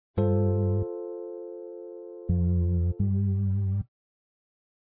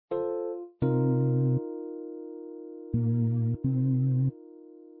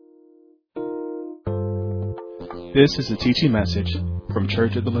This is a teaching message from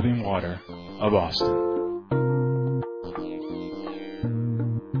Church of the Living Water of Austin.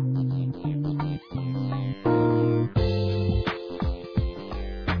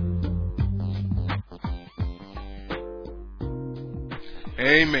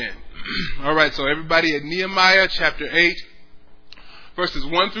 Amen. All right, so everybody at Nehemiah chapter 8, verses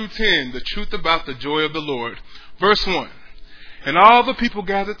 1 through 10, the truth about the joy of the Lord. Verse 1, and all the people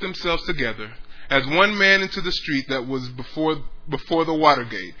gathered themselves together as one man into the street that was before the water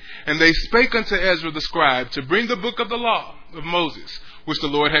gate. And they spake unto Ezra the scribe to bring the book of the law of Moses, which the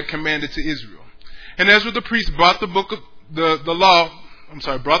Lord had commanded to Israel. And Ezra the priest brought the book of brought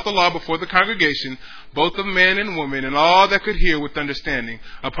the law before the congregation, both of man and woman, and all that could hear with understanding,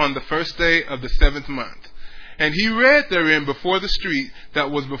 upon the first day of the 7th month. And he read therein before the street that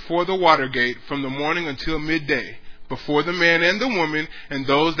was before the water gate, from the morning until midday, before the man and the woman, and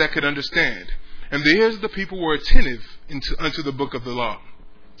those that could understand. And the ears of the people were attentive unto the book of the law.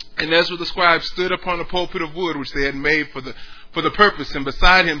 And Ezra the scribe stood upon a pulpit of wood which they had made for the purpose, and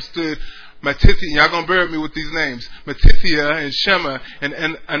beside him stood Mattithiah, y'all gonna bear with me with these names, Mattithiah and Shema and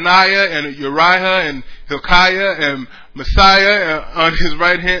Ananiah and Uriah and Hilkiah and Messiah on his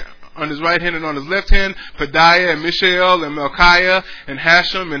right hand and on his left hand, Pedaiah and Mishael and Melchiah and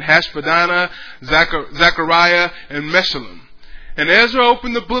Hashem and Hashbaddanah, Zechariah and Meshullam. And Ezra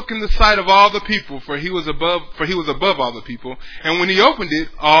opened the book in the sight of all the people, for he was above all the people. And when he opened it,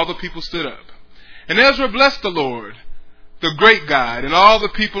 all the people stood up. And Ezra blessed the Lord, the great God, and all the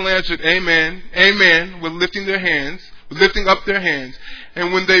people answered, Amen, Amen, with lifting up their hands.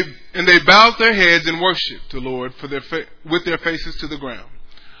 And when they bowed their heads and worshipped the Lord with their faces to the ground.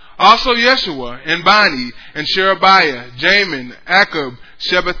 Also Yeshua and Bani and Sherebiah, Jamin, Akab,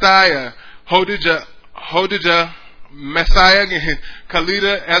 Shebathiah, Hodijah, Messiah,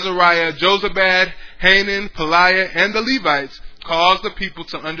 Kalida, Azariah, Jozabad, Hanan, Peliah, and the Levites caused the people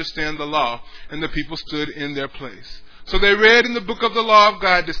to understand the law, and the people stood in their place. So they read in the book of the law of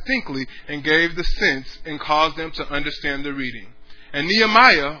God distinctly, and gave the sense, and caused them to understand the reading. And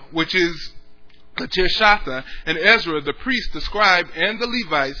Nehemiah, which is Tirshatha, and Ezra, the priest, the scribe, and the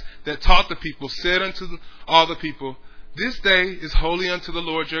Levites that taught the people, said unto all the people, This day is holy unto the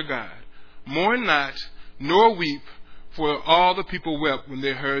Lord your God. Mourn not, nor weep, for all the people wept when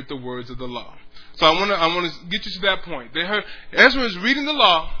they heard the words of the law. So I want to get you to that point. They heard Ezra is reading the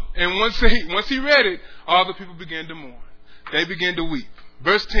law, and once he read it, all the people began to mourn. They began to weep.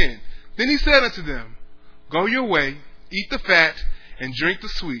 Verse 10. Then he said unto them, Go your way, eat the fat, and drink the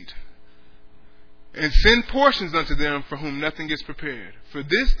sweet, and send portions unto them for whom nothing is prepared. For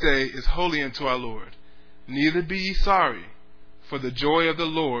this day is holy unto our Lord. Neither be ye sorry, for the joy of the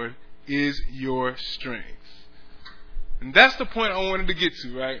Lord is your strength. And that's the point I wanted to get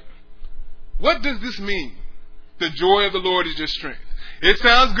to, right? What does this mean? The joy of the Lord is your strength. It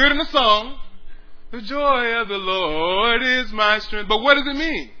sounds good in the song. The joy of the Lord is my strength. But what does it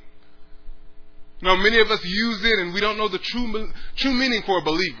mean? Now, many of us use it and we don't know the true meaning for a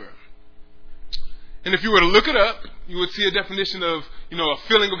believer. And if you were to look it up, you would see a definition of, a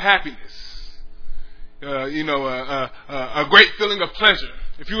feeling of happiness. A great feeling of pleasure.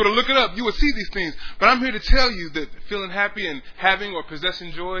 If you were to look it up, you would see these things. But I'm here to tell you that feeling happy and having or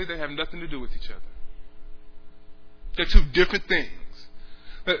possessing joy, they have nothing to do with each other. They're two different things.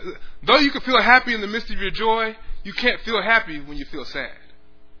 Though you can feel happy in the midst of your joy, you can't feel happy when you feel sad.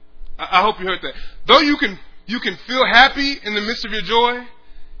 I hope you heard that. Though you can feel happy in the midst of your joy,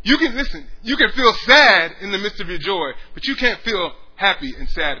 you can feel sad in the midst of your joy, but you can't feel happy and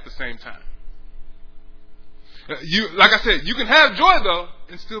sad at the same time. Like I said, you can have joy though,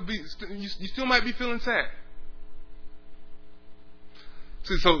 and you still might be feeling sad.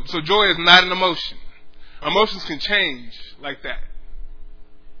 See, so joy is not an emotion. Emotions can change like that.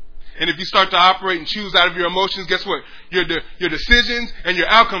 And if you start to operate and choose out of your emotions, guess what? Your decisions and your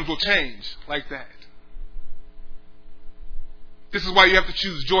outcomes will change like that. This is why you have to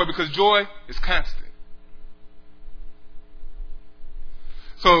choose joy, because joy is constant.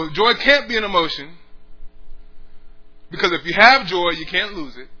 So joy can't be an emotion, because if you have joy, you can't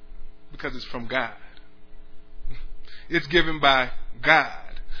lose it, because it's from God. It's given by God.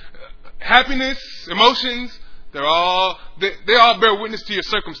 Happiness, emotions, they all bear witness to your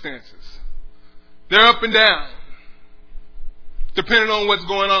circumstances. They're up and down, depending on what's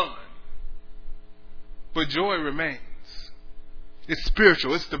going on. But joy remains. It's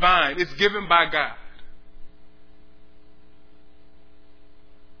spiritual, it's divine, it's given by God.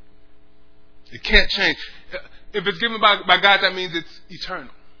 It can't change. If it's given by God, that means it's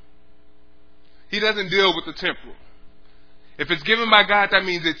eternal. He doesn't deal with the temporal. If it's given by God, that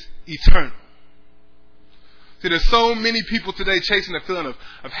means it's eternal. See, there's so many people today chasing a feeling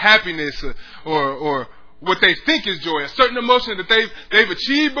of happiness or what they think is joy, a certain emotion that they've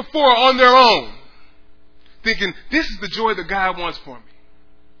achieved before on their own, thinking, this is the joy that God wants for me.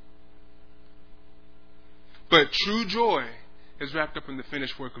 But true joy is wrapped up in the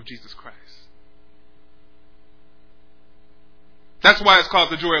finished work of Jesus Christ. That's why it's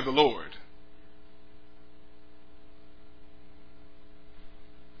called the joy of the Lord.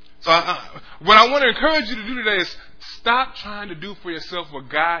 So what I want to encourage you to do today is stop trying to do for yourself what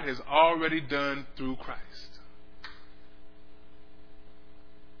God has already done through Christ.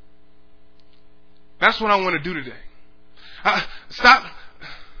 That's what I want to do today. Stop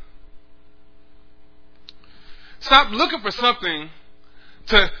looking for something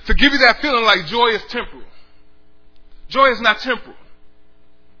to give you that feeling like joy is temporal. Joy is not temporal.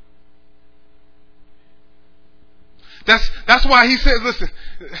 That's why he says, listen,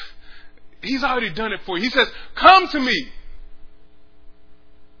 he's already done it for you. He says, come to me,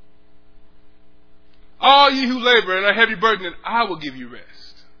 all ye who labor and are heavy burdened, and I will give you rest.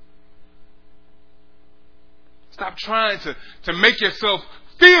 Stop trying to make yourself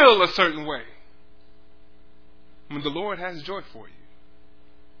feel a certain way when the Lord has joy for you.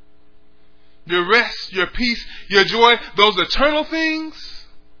 Your rest, your peace, your joy, those eternal things,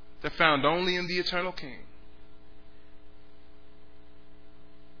 they're found only in the eternal King.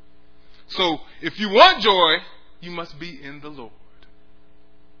 So, if you want joy, you must be in the Lord.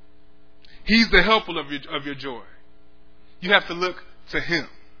 He's the helper of your joy. You have to look to Him.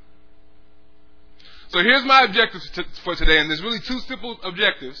 So here's my objectives for today, and there's really two simple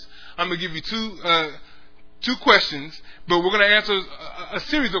objectives. I'm going to give you two questions, but we're going to answer a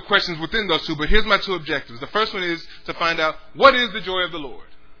series of questions within those two. But here's my two objectives. The first one is to find out, what is the joy of the Lord?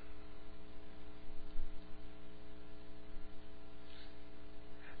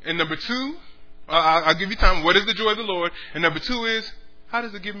 And number two, I'll give you time. What is the joy of the Lord? And number two is, how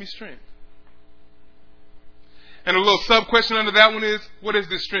does it give me strength? And a little sub-question under that one is, what is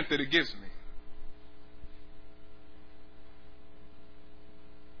the strength that it gives me?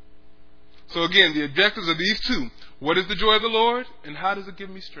 So again, the objectives are these two. What is the joy of the Lord? And how does it give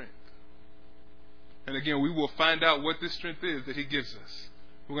me strength? And again, we will find out what this strength is that He gives us.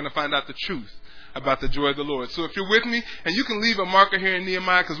 We're going to find out the truth about the joy of the Lord. So if you're with me, and you can leave a marker here in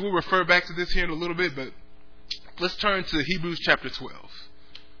Nehemiah, because we'll refer back to this here in a little bit, but let's turn to Hebrews chapter 12.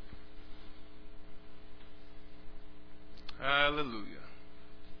 Hallelujah.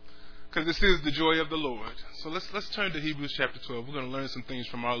 Because this is the joy of the Lord. So let's turn to Hebrews chapter 12. We're going to learn some things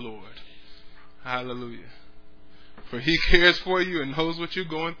from our Lord. Hallelujah. For He cares for you and knows what you're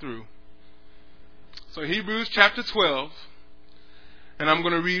going through. So Hebrews chapter 12. And I'm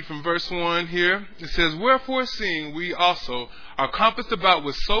going to read from verse 1 here. It says, wherefore, seeing we also are compassed about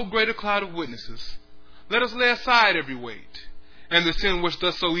with so great a cloud of witnesses, let us lay aside every weight, and the sin which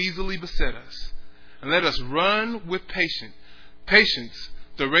does so easily beset us, and let us run with patience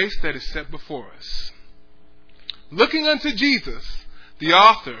the race that is set before us. Looking unto Jesus, the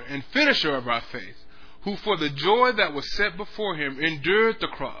author and finisher of our faith, who for the joy that was set before Him endured the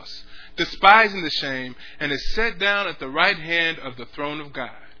cross, despising the shame, and is set down at the right hand of the throne of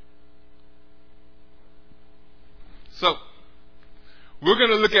God. So, we're going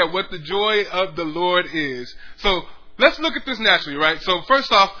to look at what the joy of the Lord is. So, let's look at this naturally, right? So,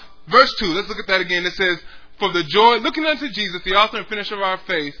 first off, verse 2, let's look at that again. It says, for the joy, looking unto Jesus, the author and finisher of our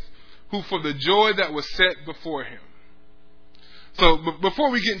faith, who for the joy that was set before Him. So, before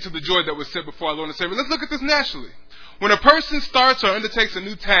we get into the joy that was set before our Lord and Savior, let's look at this naturally. When a person starts or undertakes a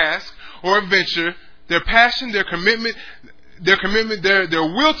new task or a venture, their passion, their commitment, their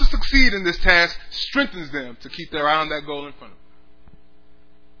will to succeed in this task strengthens them to keep their eye on that goal in front of them.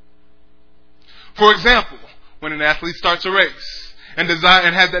 For example, when an athlete starts a race and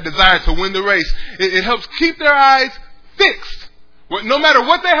has that desire to win the race, it helps keep their eyes fixed. No matter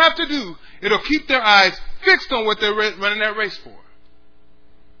what they have to do, it'll keep their eyes fixed on what they're running that race for.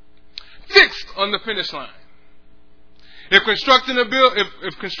 Fixed on the finish line. If constructing a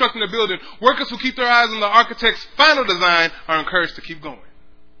building, workers who keep their eyes on the architect's final design are encouraged to keep going.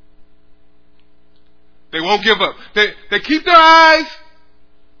 They won't give up. They keep their eyes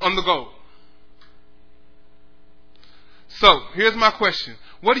on the goal. So, here's my question.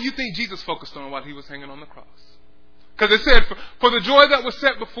 What do you think Jesus focused on while He was hanging on the cross? Because it said, for the joy that was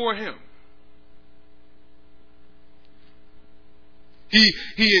set before Him.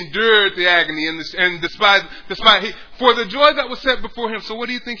 He endured the agony and despised for the joy that was set before Him. So what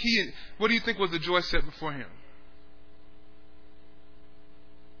do you think was the joy set before Him?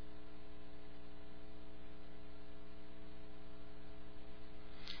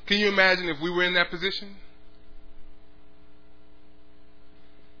 Can you imagine if we were in that position?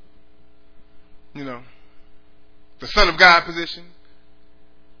 the Son of God position,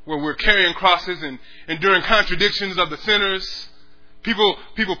 where we're carrying crosses and enduring contradictions of the sinners, people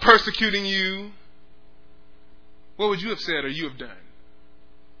persecuting you, what would you have said or you have done?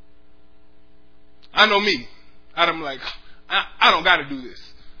 I know me. I'm like, I don't got to do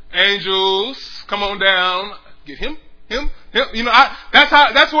this. Angels, come on down. Get him.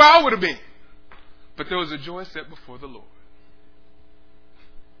 That's where I would have been. But there was a joy set before the Lord.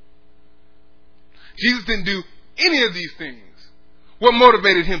 Jesus didn't do any of these things. What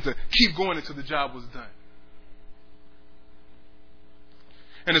motivated him to keep going until the job was done?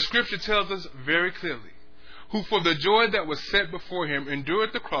 And the scripture tells us very clearly, who for the joy that was set before him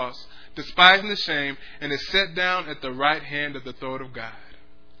endured the cross, despising the shame, and is set down at the right hand of the throne of God.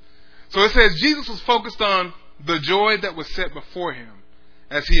 So it says Jesus was focused on the joy that was set before him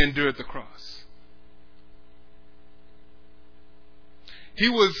as he endured the cross. He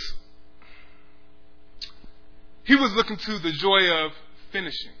was looking to the joy of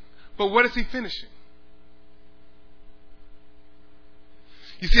finishing. But what is he finishing?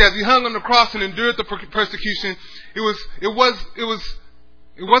 You see, as he hung on the cross and endured the persecution, it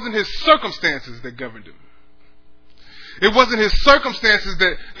wasn't his circumstances that governed him. It wasn't his circumstances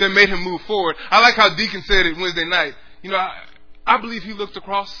that made him move forward. I like how Deacon said it Wednesday night. I believe he looked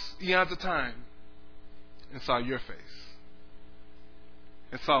across eons of time and saw your face.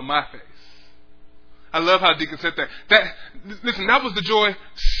 And saw my face. I love how Deacon said that. Listen, that was the joy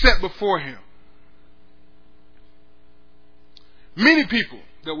set before him. Many people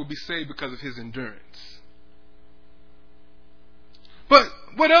that would be saved because of his endurance. But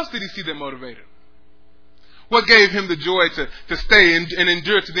what else did he see that motivated him? What gave him the joy to stay and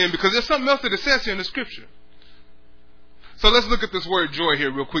endure to the end? Because there's something else that it says here in the scripture. So let's look at this word joy here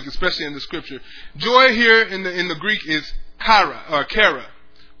real quick, especially in the scripture. Joy here in the Greek is kara,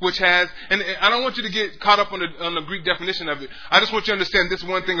 which has, and I don't want you to get caught up on the Greek definition of it. I just want you to understand this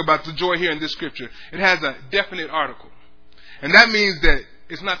one thing about the joy here in this scripture. It has a definite article. And that means that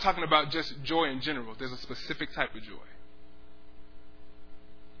it's not talking about just joy in general. There's a specific type of joy.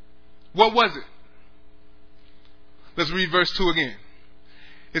 What was it? Let's read verse 2 again.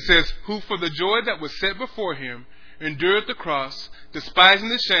 It says, who for the joy that was set before him endured the cross, despising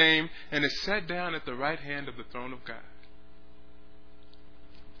the shame, and is set down at the right hand of the throne of God.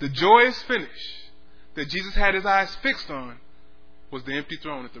 The joyous finish that Jesus had his eyes fixed on was the empty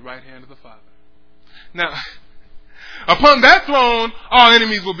throne at the right hand of the Father. Now, upon that throne, all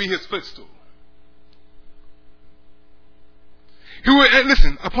enemies will be his footstool.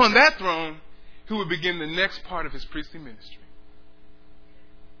 Upon that throne, he would begin the next part of his priestly ministry.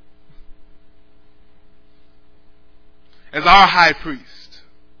 As our high priest,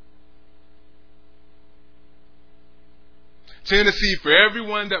 to intercede for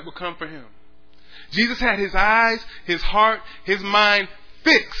everyone that would come for him. Jesus had his eyes, his heart, his mind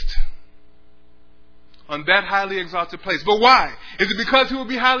fixed on that highly exalted place. But why? Is it because he would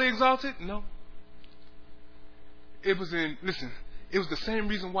be highly exalted? No. It was the same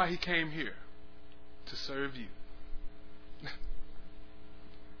reason why he came here. To serve you.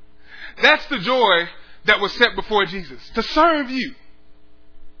 That's the joy that was set before Jesus. To serve you.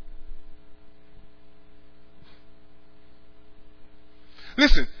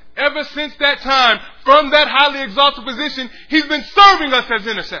 Listen, ever since that time, from that highly exalted position, he's been serving us as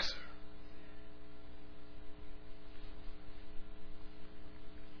intercessor.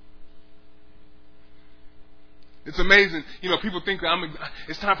 It's amazing. People think that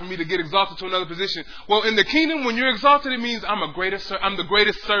it's time for me to get exalted to another position. Well, in the kingdom, when you're exalted, it means I'm the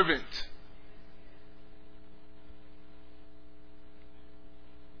greatest servant.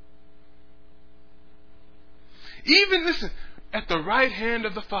 Even, at the right hand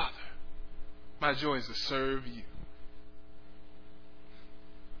of the Father, my joy is to serve you.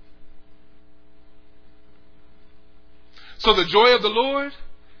 So the joy of the Lord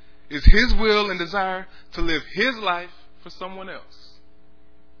is his will and desire to live his life for someone else.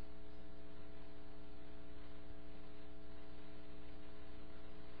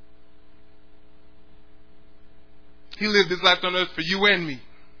 He lived his life on earth for you and me.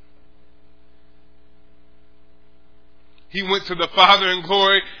 He went to the Father in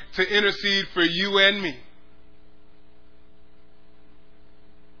glory to intercede for you and me.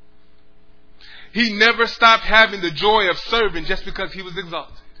 He never stopped having the joy of serving just because he was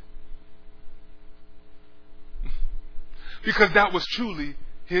exalted. Because that was truly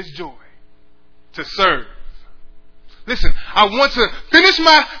his joy, to serve. Listen, I want to finish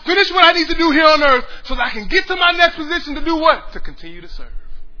what I need to do here on earth so that I can get to my next position to do what? To continue to serve.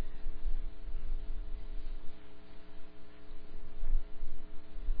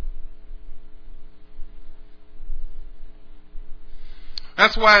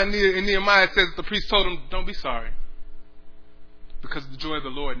 That's why in Nehemiah it says the priest told him, don't be sorry, because the joy of the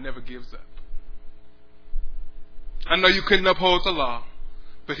Lord never gives up. I know you couldn't uphold the law,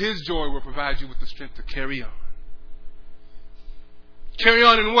 but His joy will provide you with the strength to carry on. Carry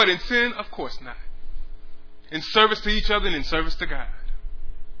on in what? In sin? Of course not. In service to each other and in service to God.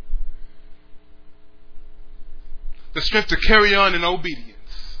 The strength to carry on in obedience.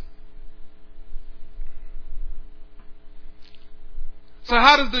 So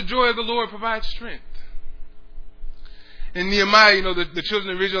how does the joy of the Lord provide strength? In Nehemiah, the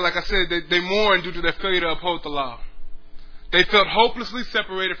children of Israel, like I said, they mourned due to their failure to uphold the law. They felt hopelessly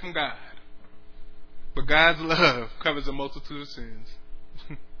separated from God. But God's love covers a multitude of sins.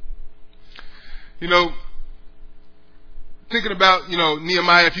 Thinking about,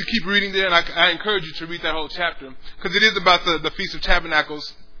 Nehemiah, if you keep reading there, and I encourage you to read that whole chapter, because it is about the Feast of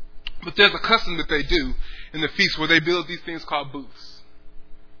Tabernacles, but there's a custom that they do in the feast where they build these things called booths.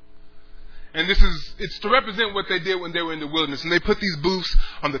 And it's to represent what they did when they were in the wilderness. And they put these booths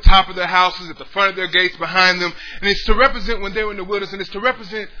on the top of their houses, at the front of their gates, behind them. And it's to represent when they were in the wilderness. And it's to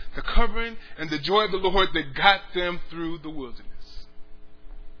represent the covering and the joy of the Lord that got them through the wilderness.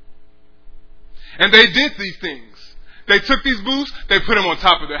 And they did these things. They took these booths, they put them on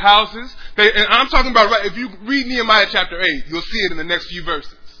top of their houses. And I'm talking about, if you read Nehemiah chapter 8, you'll see it in the next few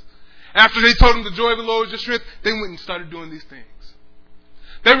verses. After they told them the joy of the Lord was your strength, they went and started doing these things.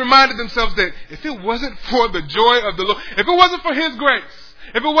 They reminded themselves that if it wasn't for the joy of the Lord, if it wasn't for His grace,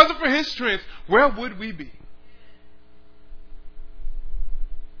 if it wasn't for His strength, where would we be?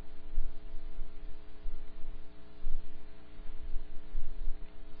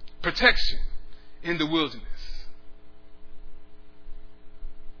 Protection in the wilderness.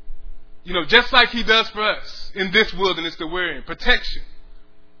 Just like He does for us in this wilderness that we're in. Protection.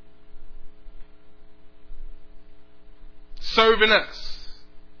 Serving us.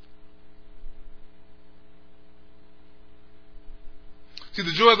 See,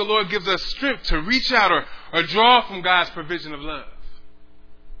 the joy of the Lord gives us strength to reach out or draw from God's provision of love.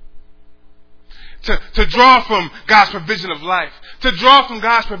 To draw from God's provision of life. To draw from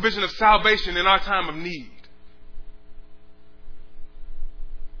God's provision of salvation in our time of need.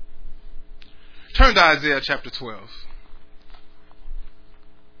 Turn to Isaiah chapter 12.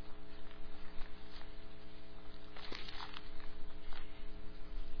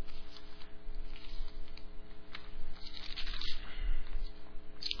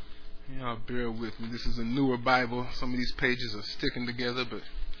 Y'all bear with me. This is a newer Bible. Some of these pages are sticking together, but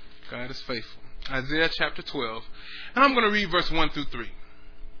God is faithful. Isaiah chapter 12. And I'm going to read verse 1 through 3.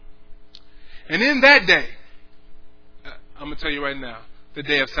 And in that day, I'm going to tell you right now, the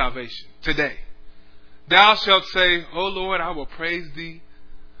day of salvation, today, thou shalt say, O Lord, I will praise thee.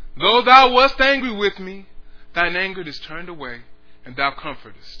 Though thou wast angry with me, thine anger is turned away, and thou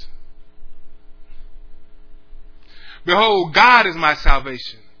comfortest. Behold, God is my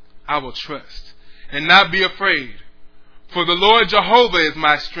salvation. I will trust and not be afraid. For the Lord Jehovah is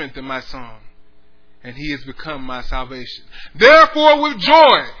my strength and my song, and He has become my salvation. Therefore with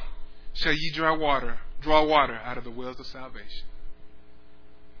joy shall ye draw water out of the wells of salvation.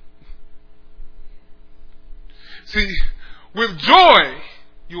 See, with joy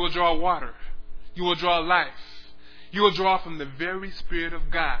you will draw water. You will draw life. You will draw from the very Spirit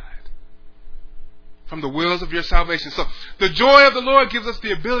of God. From the wells of your salvation. So the joy of the Lord gives us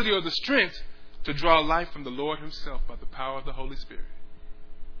the ability or the strength to draw life from the Lord Himself by the power of the Holy Spirit.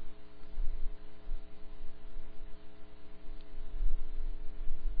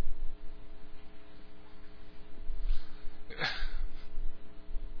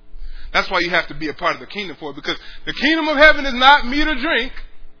 That's why you have to be a part of the kingdom for it, because the kingdom of heaven is not meat or drink,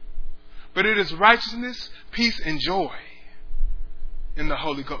 but it is righteousness, peace, and joy in the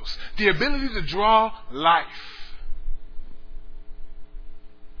Holy Ghost. The ability to draw life.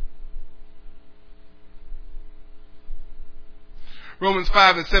 Romans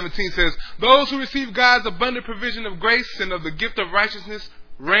 5:17 says, those who receive God's abundant provision of grace and of the gift of righteousness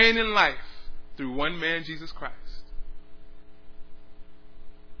reign in life through one man, Jesus Christ.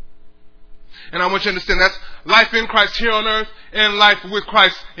 And I want you to understand that's life in Christ here on earth and life with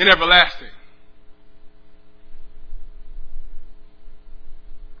Christ in everlasting.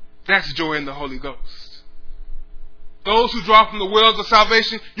 That's joy in the Holy Ghost. Those who draw from the wells of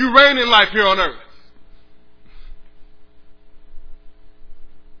salvation, you reign in life here on earth.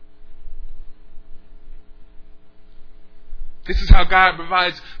 This is how God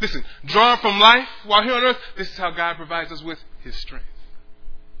provides. Listen, drawn from life while here on earth, this is how God provides us with His strength.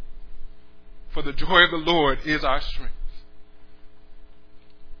 For the joy of the Lord is our strength.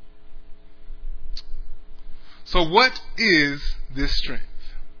 So what is this strength?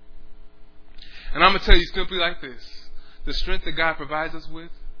 And I'm going to tell you simply like this. The strength that God provides us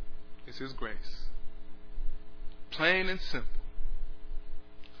with is His grace. Plain and simple.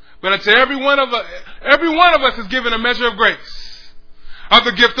 But unto every one of us is given a measure of grace, of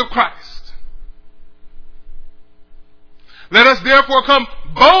the gift of Christ. Let us therefore come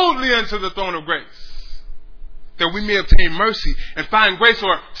boldly unto the throne of grace, that we may obtain mercy and find grace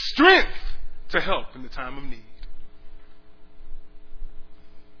or strength to help in the time of need.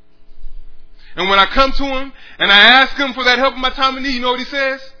 And when I come to Him and I ask Him for that help in my time of need, you know what He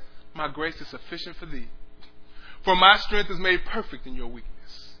says? My grace is sufficient for thee, for my strength is made perfect in your weakness.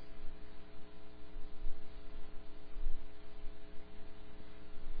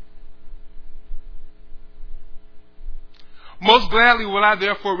 Most gladly will I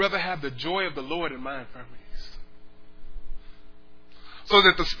therefore rather have the joy of the Lord in my infirmities, so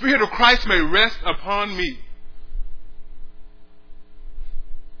that the Spirit of Christ may rest upon me.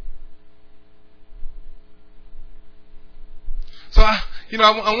 So I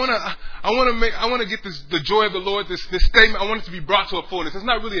want to get the joy of the Lord, this statement. I want it to be brought to a fullness. It's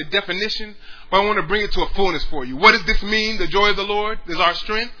not really a definition, but I want to bring it to a fullness for you. What does this mean? The joy of the Lord is our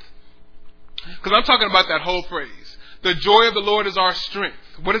strength? Because I'm talking about that whole phrase. The joy of the Lord is our strength.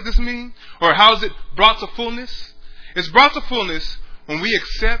 What does this mean? Or how is it brought to fullness? It's brought to fullness when we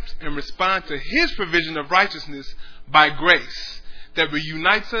accept and respond to His provision of righteousness by grace that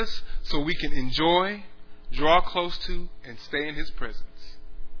reunites us so we can enjoy, draw close to, and stay in His presence.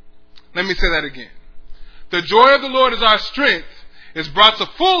 Let me say that again. The joy of the Lord is our strength is brought to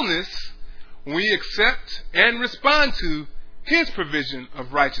fullness when we accept and respond to His provision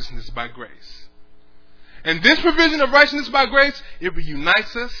of righteousness by grace. And this provision of righteousness by grace, it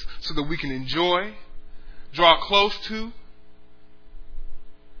reunites us so that we can enjoy, draw close to,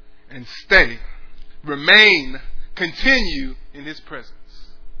 and stay, remain, continue in His presence.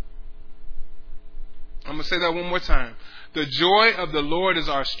 I'm going to say that one more time. The joy of the Lord is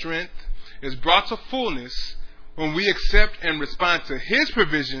our strength, is brought to fullness when we accept and respond to His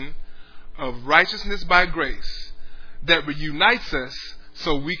provision of righteousness by grace that reunites us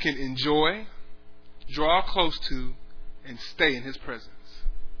so we can enjoy, draw close to, and stay in His presence.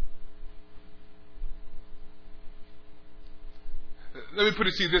 Let me put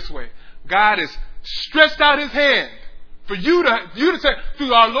it to you this way. God has stretched out His hand for you to say,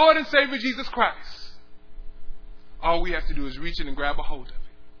 through our Lord and Savior Jesus Christ. All we have to do is reach in and grab a hold of it.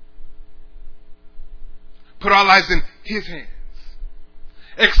 Put our lives in His hands.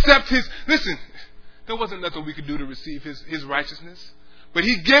 Accept His... Listen, there wasn't nothing we could do to receive His righteousness. But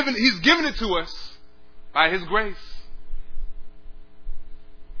He's given it to us by His grace.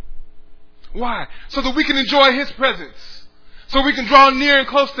 Why? So that we can enjoy His presence. So we can draw near and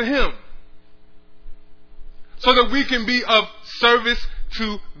close to Him. So that we can be of service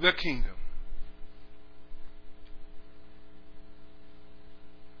to the kingdom.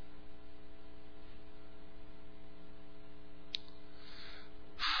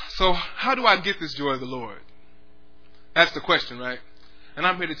 So how do I get this joy of the Lord? That's the question, right? And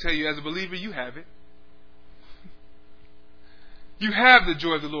I'm here to tell you, as a believer, you have it. You have the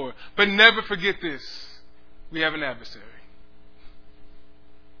joy of the Lord. But never forget this. We have an adversary.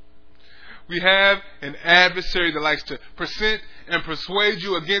 We have an adversary that likes to present and persuade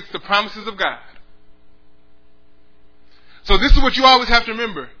you against the promises of God. So this is what you always have to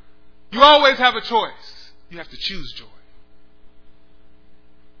remember. You always have a choice. You have to choose joy.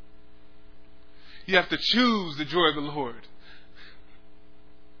 You have to choose the joy of the Lord.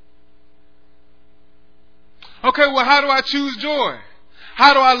 Okay, well, how do I choose joy?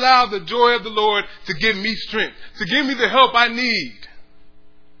 How do I allow the joy of the Lord to give me strength, to give me the help I need?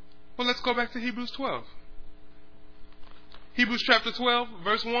 Well, let's go back to Hebrews 12. Hebrews chapter 12,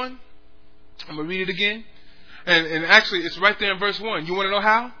 verse 1. I'm going to read it again. And actually, it's right there in verse 1. You want to know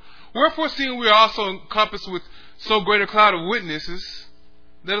how? Wherefore, seeing we are also encompassed with so great a cloud of witnesses,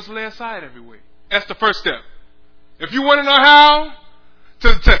 let us lay aside every weight. That's the first step. If you want to know how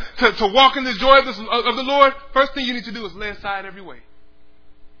to walk in the joy of the Lord, first thing you need to do is lay aside every weight.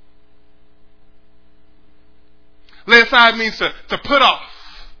 Lay aside means to put off.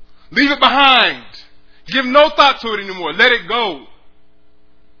 Leave it behind. Give no thought to it anymore. Let it go.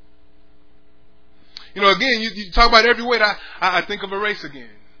 You know, again, you talk about every weight, I think of a race again.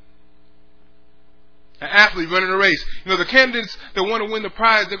 An athlete running a race. You know, the candidates that want to win the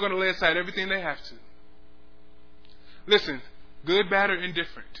prize, they're going to lay aside everything they have to. Listen, good, bad, or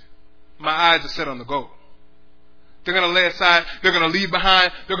indifferent, my eyes are set on the goal. They're going to lay aside, they're going to leave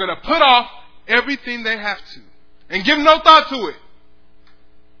behind, they're going to put off everything they have to and give no thought to it.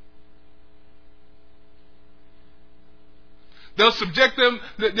 They'll subject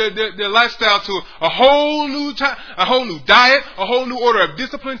their lifestyle to a whole new diet, a whole new order of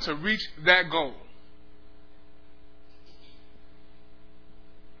discipline to reach that goal.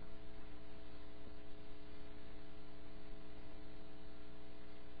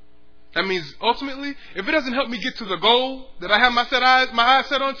 That means ultimately, if it doesn't help me get to the goal that I have my eyes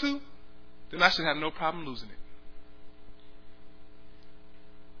set onto, then I should have no problem losing it.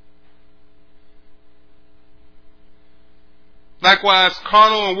 Likewise,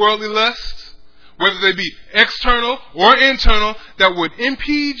 carnal and worldly lusts, whether they be external or internal, that would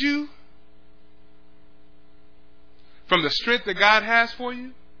impede you from the strength that God has for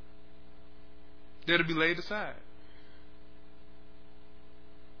you, they're to be laid aside.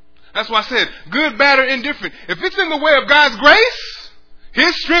 That's why I said, good, bad, or indifferent. If it's in the way of God's grace,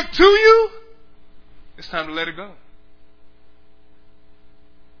 His strength to you, it's time to let it go.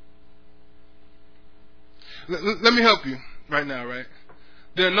 Let me help you right now, right?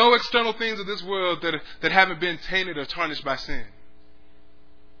 There are no external things of this world that haven't been tainted or tarnished by sin.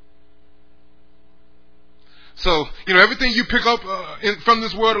 So, everything you pick up from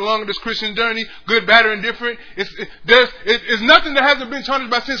this world along this Christian journey, good, bad, or indifferent, it's nothing that hasn't been tarnished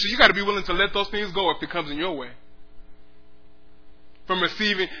by sin. So you got to be willing to let those things go if it comes in your way. From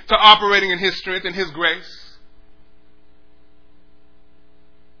receiving to operating in His strength and His grace.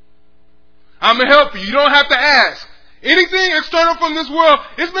 I'm going to help you. You don't have to ask. Anything external from this world,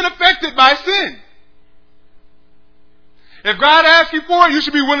 it's been affected by sin. If God asks you for it, you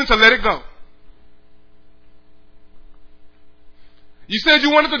should be willing to let it go. You said you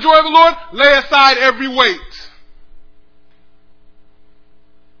wanted the joy of the Lord? Lay aside every weight.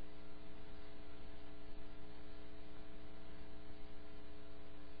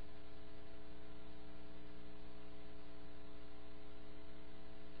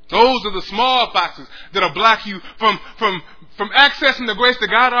 Those are the small foxes that'll block you from accessing the grace that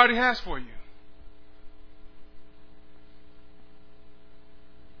God already has for you.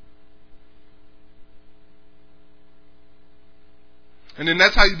 And then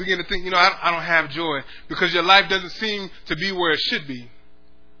that's how you begin to think, I don't have joy because your life doesn't seem to be where it should be.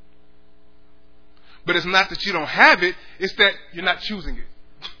 But it's not that you don't have it, it's that you're not choosing it.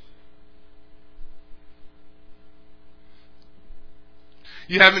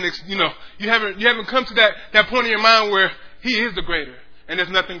 You haven't come to that point in your mind where He is the greater and there's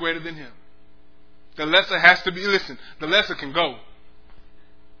nothing greater than Him. The lesser has to be, the lesser can go.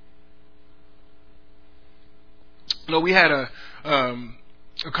 We had a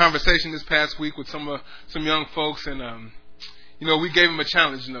conversation this past week with some young folks, and we gave them a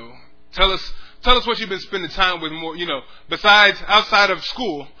challenge. Tell us what you've been spending time with more. Besides outside of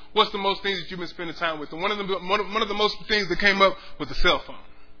school, what's the most things that you've been spending time with? And one of the most things that came up was the cell phone.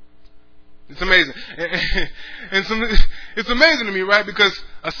 It's amazing, it's amazing to me, right? Because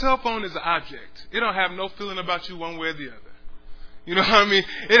a cell phone is an object. It don't have no feeling about you one way or the other. You know what I mean?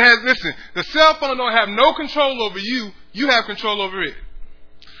 The cell phone don't have no control over you. You have control over it.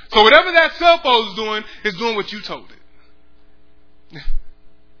 So whatever that cell phone is doing what you told it.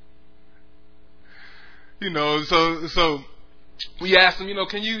 So we asked them,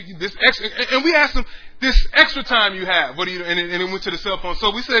 can you, this extra, and we asked them, this extra time you have, what do you, and it went to the cell phone.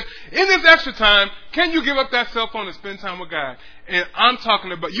 So we said, in this extra time, can you give up that cell phone and spend time with God? And I'm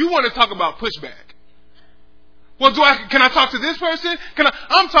talking about, you want to talk about pushback. Well, can I talk to this person?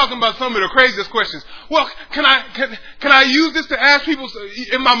 I'm talking about some of the craziest questions. Well, can I use this to ask people?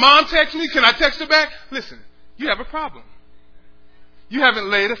 If my mom texts me, can I text her back? Listen, you have a problem. You haven't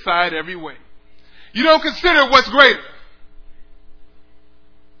laid aside every weight. You don't consider what's greater.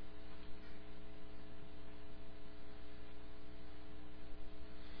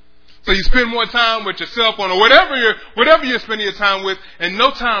 So you spend more time with your cell phone or whatever you're spending your time with, and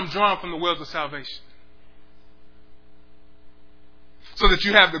no time drawn from the wells of salvation. So that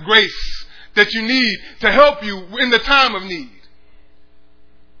you have the grace that you need to help you in the time of need.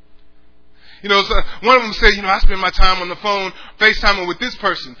 So one of them said, I spend my time on the phone FaceTiming with this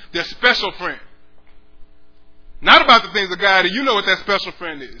person, their special friend. Not about the things of God, and you know what that special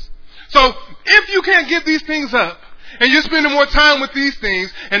friend is. So if you can't give these things up, and you're spending more time with these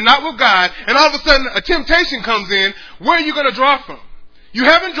things and not with God, and all of a sudden a temptation comes in, where are you going to draw from? You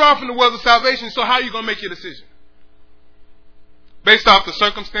haven't drawn from the wells of salvation, so how are you going to make your decision? Based off the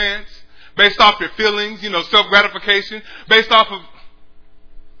circumstance, based off your feelings, self-gratification, based off of...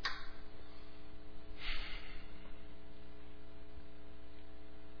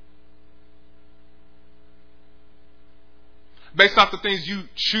 Based off the things you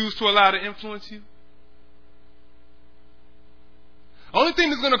choose to allow to influence you. Only thing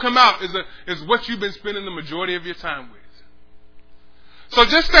that's going to come out is what you've been spending the majority of your time with. So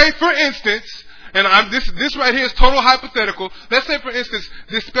just say, for instance, and this right here is total hypothetical. Let's say, for instance,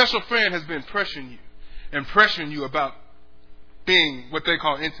 this special friend has been pressuring you about being what they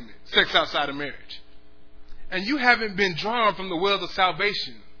call intimate, sex outside of marriage. And you haven't been drawn from the wells of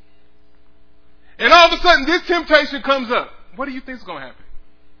salvation. And all of a sudden this temptation comes up. What do you think is going to happen?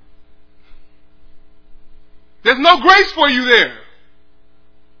 There's no grace for you there.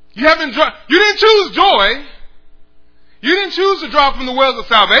 You didn't choose joy. You didn't choose to draw from the wells of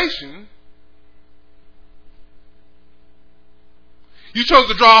salvation. You chose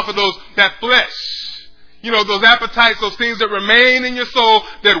to draw off of that flesh. Those appetites, those things that remain in your soul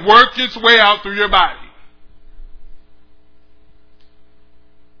that work its way out through your body.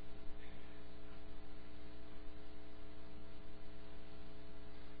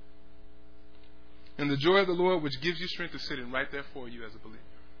 And the joy of the Lord, which gives you strength, is sitting right there for you as a believer.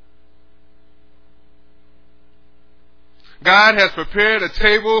 God has prepared a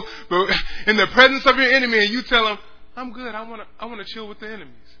table in the presence of your enemy, and you tell him, I'm good. I want to chill with the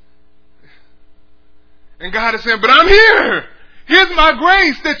enemies. And God is saying, but I'm here. Here's my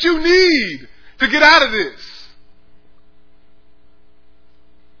grace that you need to get out of this.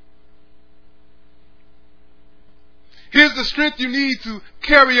 Here's the strength you need to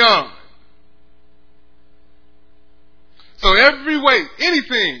carry on. So every weight,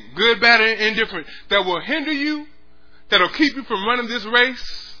 anything, good, bad, and indifferent, that will hinder you, that'll keep you from running this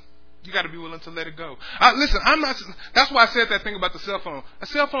race, you got to be willing to let it go. That's why I said that thing about the cell phone. A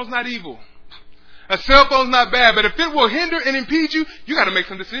cell phone's not evil. A cell phone's not bad, but if it will hinder and impede you, you got to make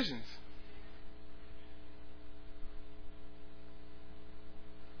some decisions.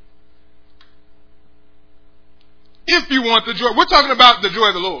 If you want the joy, we're talking about the joy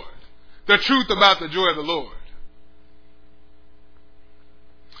of the Lord. The truth about the joy of the Lord.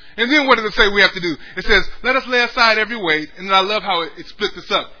 And then what does it say we have to do? It says, let us lay aside every weight, and I love how it splits this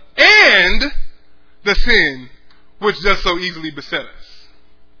up, and the sin which does so easily beset us.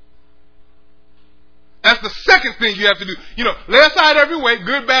 That's the second thing you have to do. Lay aside every weight,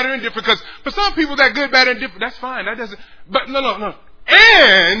 good, bad, or indifferent, because for some people that good, bad, or indifferent, that's fine. That doesn't, but no.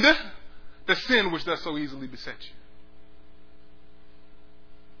 And the sin which does so easily beset you.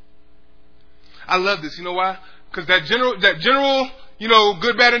 I love this. You know why? Because that general,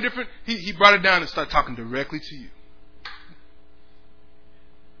 good, bad, and different, he brought it down and started talking directly to you.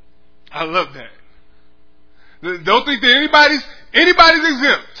 I love that. Don't think that anybody's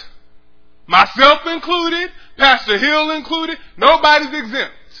exempt. Myself included, Pastor Hill included, nobody's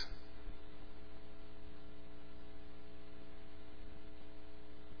exempt.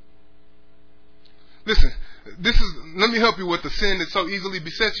 Listen, let me help you with the sin that so easily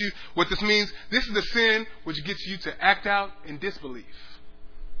besets you. What this means, this is the sin which gets you to act out in disbelief.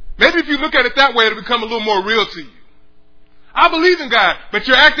 Maybe if you look at it that way, it'll become a little more real to you. I believe in God, but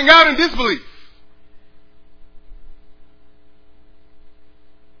you're acting out in disbelief.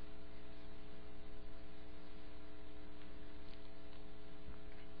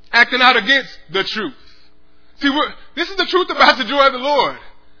 Acting out against the truth. See, this is the truth about the joy of the Lord.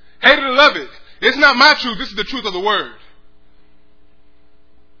 Hate it or love it. It's not my truth. This is the truth of the Word.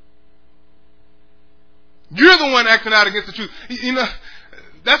 You're the one acting out against the truth.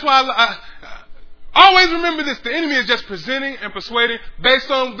 That's why I always remember this. The enemy is just presenting and persuading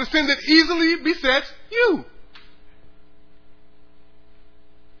based on the sin that easily besets you.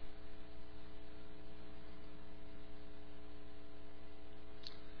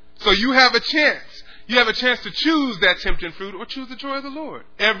 So you have a chance. You have a chance to choose that tempting fruit or choose the joy of the Lord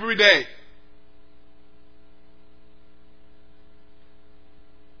every day.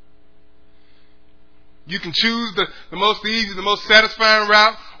 You can choose the most easy, the most satisfying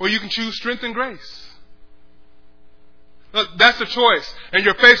route, or you can choose strength and grace. That's a choice, and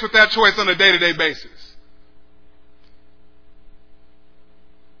you're faced with that choice on a day-to-day basis.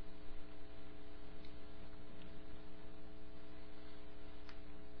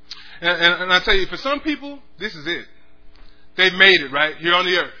 And I tell you, for some people, this is it. They've made it, right, here on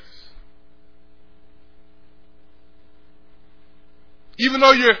the earth. Even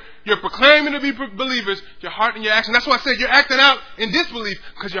though you're proclaiming to be believers, your heart and your action. That's why I said you're acting out in disbelief,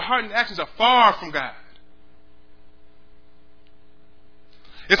 because your heart and actions are far from God.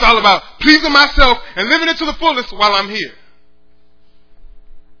 It's all about pleasing myself and living it to the fullest while I'm here.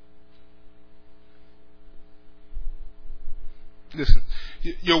 Listen,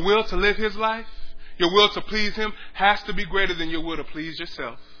 your will to live His life, your will to please Him, has to be greater than your will to please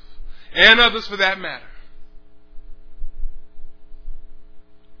yourself and others for that matter.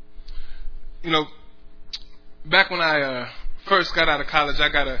 Back when I first got out of college, I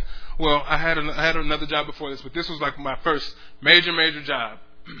got well, I had another job before this, but this was like my first major job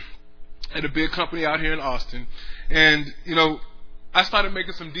at a big company out here in Austin. And, I started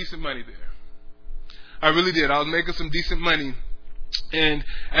making some decent money there. I really did. I was making some decent money. And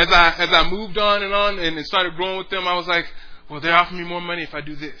as I moved on and started growing with them, I was like, well, they're offering me more money if I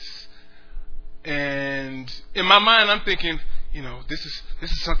do this. And in my mind, I'm thinking, this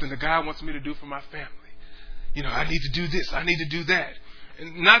is something that God wants me to do for my family. I need to do this. I need to do that.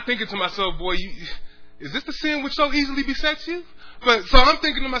 And not thinking to myself, boy, is this the sin which so easily besets you? But so I'm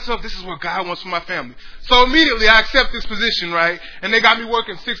thinking to myself, this is what God wants for my family. So immediately I accept this position, right? And they got me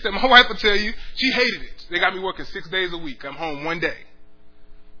working 6 days. My wife will tell you, she hated it. They got me working 6 days a week. I'm home one day.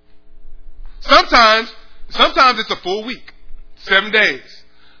 Sometimes it's a full week, 7 days.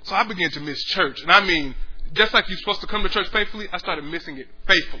 So I began to miss church. And I mean, just like you're supposed to come to church faithfully, I started missing it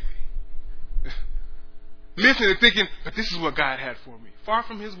faithfully. Missing it, thinking, but this is what God had for me. Far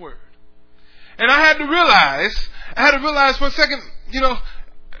from His word. And I had to realize for a second,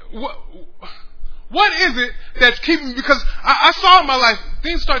 what is it that's keeping me? Because I saw in my life,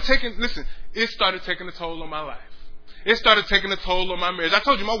 things started it started taking a toll on my life. It started taking a toll on my marriage. I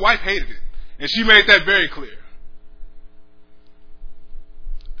told you, my wife hated it. And she made that very clear.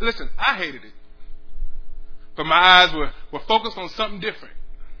 Listen, I hated it. But my eyes were focused on something different.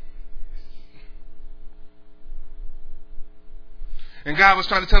 And God was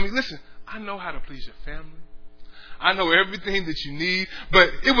trying to tell me, listen, I know how to please your family. I know everything that you need.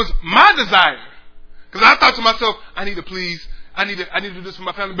 But it was my desire. Because I thought to myself, I need to do this for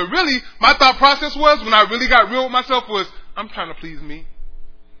my family. But really, my thought process was, when I really got real with myself, was, I'm trying to please me.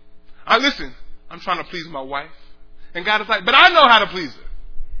 I'm trying to please my wife. And God is like, but I know how to please her.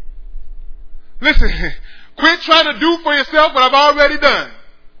 Listen, quit trying to do for yourself what I've already done.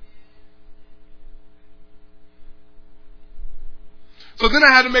 So then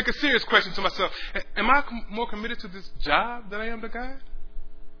I had to make a serious question to myself. Am I more committed to this job than I am to God?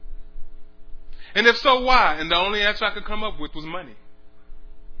 And if so, why? And the only answer I could come up with was money.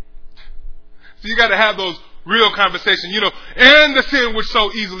 So you got to have those real conversations, and the sin which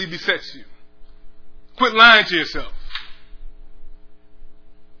so easily besets you. Quit lying to yourself.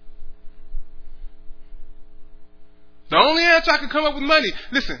 The only answer I could come up with money.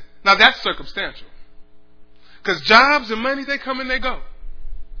 Listen, now that's circumstantial. Because jobs and money, they come and they go.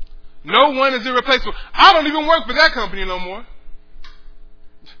 No one is irreplaceable. I don't even work for that company no more.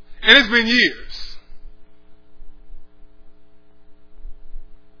 And it's been years.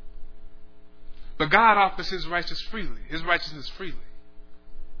 But God offers His righteousness freely.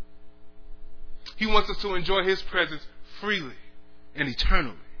 He wants us to enjoy His presence freely and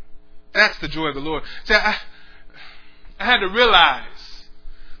eternally. That's the joy of the Lord. See, I had to realize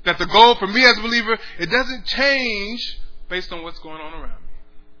that the goal for me as a believer, it doesn't change based on what's going on around me.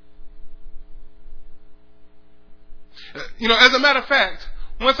 As a matter of fact,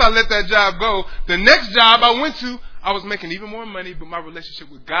 once I let that job go, the next job I went to, I was making even more money, but my relationship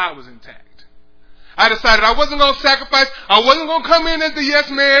with God was intact. I decided I wasn't going to sacrifice. I wasn't going to come in as the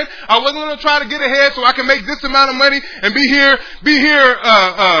yes man. I wasn't going to try to get ahead so I can make this amount of money and be here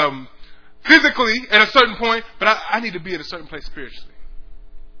physically at a certain point, but I need to be at a certain place spiritually.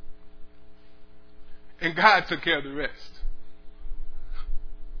 And God took care of the rest.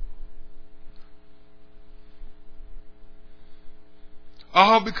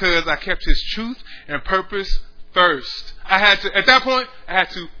 All because I kept His truth and purpose first. At that point, I had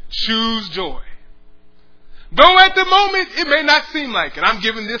to choose joy. Though at the moment, it may not seem like it. I'm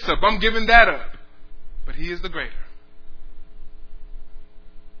giving this up. I'm giving that up. But He is the greater.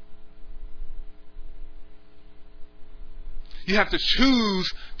 You have to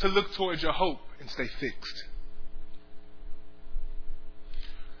choose to look towards your hope and stay fixed.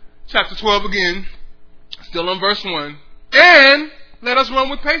 Chapter 12 again, still on verse 1. And let us run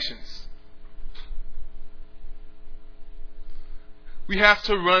with patience. We have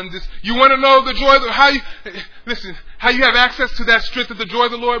to run this. You want to know the joy, how you have access to that strength that the joy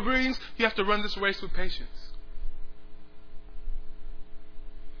of the Lord brings? You have to run this race with patience.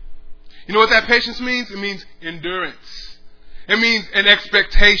 You know what that patience means? It means endurance. It means an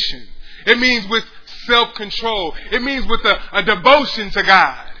expectation. It means with self-control. It means with a devotion to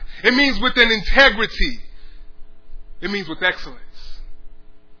God. It means with an integrity. It means with excellence.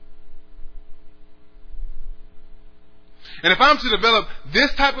 And if I'm to develop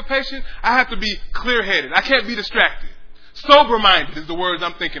this type of patience, I have to be clear-headed. I can't be distracted. Sober-minded is the words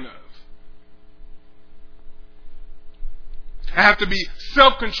I'm thinking of. I have to be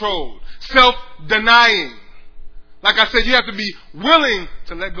self-controlled, self-denying. Like I said, you have to be willing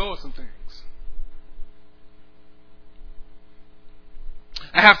to let go of some things.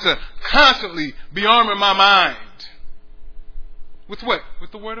 I I have to constantly be arming my mind. With what?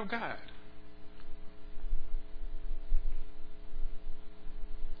 With the Word of God.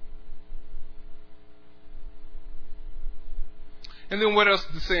 And then what else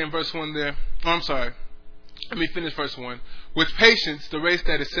to say in verse 1 there? Oh, I'm sorry. Let me finish verse 1. With patience, the race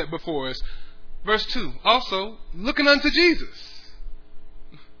that is set before us. Verse 2. Also, looking unto Jesus.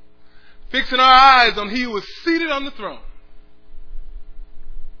 Fixing our eyes on He who is seated on the throne.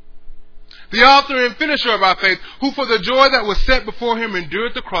 The author and finisher of our faith, who for the joy that was set before Him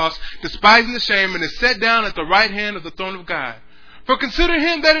endured the cross, despising the shame, and is set down at the right hand of the throne of God. For consider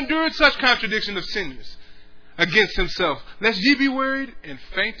Him that endured such contradiction of sinners against Himself, lest ye be wearied and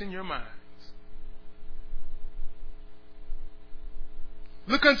faint in your minds.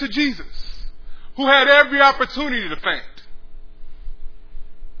 Look unto Jesus, who had every opportunity to faint,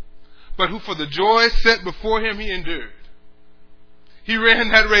 but who for the joy set before Him He endured. He ran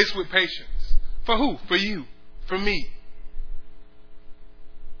that race with patience. For who? For you. For me.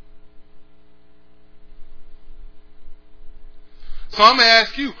 So I'm going to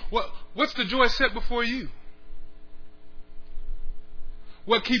ask you, what's the joy set before you?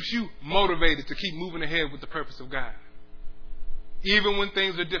 What keeps you motivated to keep moving ahead with the purpose of God? Even when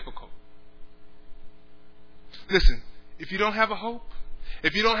things are difficult. Listen, if you don't have a hope,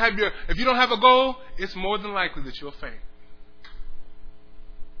 if you don't have a goal, it's more than likely that you'll faint.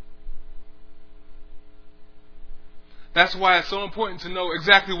 That's why it's so important to know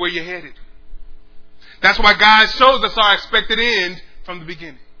exactly where you're headed. That's why God shows us our expected end from the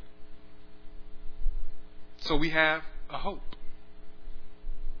beginning. So we have a hope.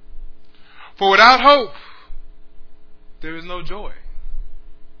 For without hope, there is no joy.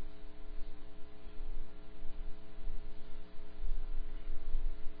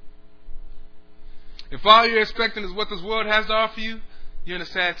 If all you're expecting is what this world has to offer you, you're in a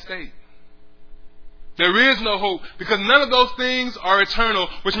sad state. There is no hope because none of those things are eternal,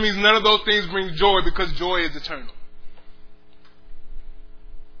 which means none of those things bring joy because joy is eternal.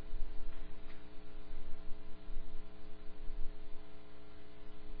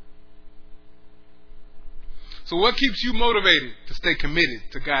 So what keeps you motivated to stay committed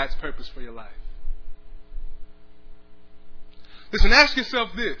to God's purpose for your life? Listen, ask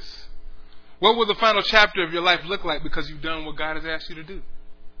yourself this. What will the final chapter of your life look like because you've done what God has asked you to do?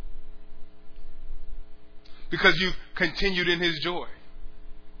 Because you've continued in His joy.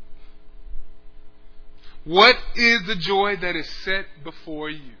 What is the joy that is set before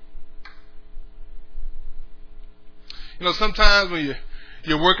you? You know, sometimes when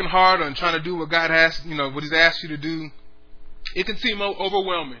you're working hard on trying to do what God has, what He's asked you to do, it can seem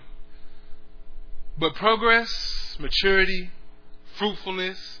overwhelming. But progress, maturity,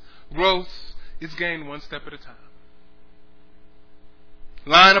 fruitfulness, growth is gained one step at a time.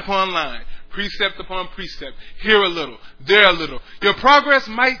 Line upon line, precept upon precept, here a little, there a little. Your progress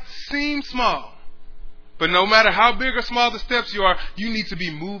might seem small, but no matter how big or small the steps you are, you need to be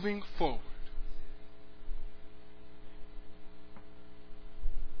moving forward.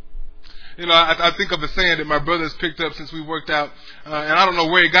 You know, I think of a saying that my brother has picked up since we worked out, and I don't know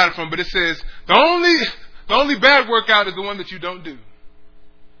where he got it from, but it says, the only bad workout is the one that you don't do.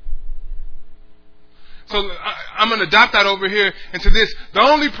 So I'm going to adopt that over here into this. The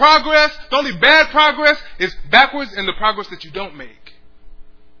only bad progress is backwards in the progress that you don't make.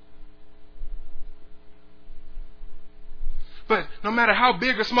 But no matter how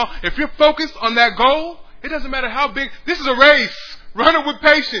big or small, if you're focused on that goal, it doesn't matter how big. This is a race. Run it with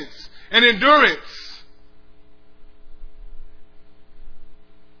patience and endurance.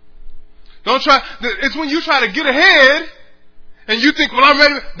 Don't try. It's when you try to get ahead and you think, well, I'm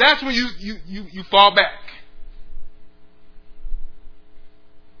ready. That's when you fall back.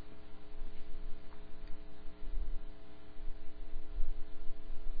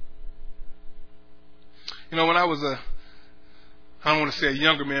 You know, when I was I don't want to say a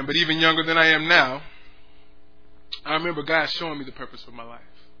younger man, but even younger than I am now, I remember God showing me the purpose for my life.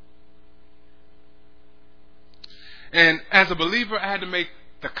 And as a believer, I had to make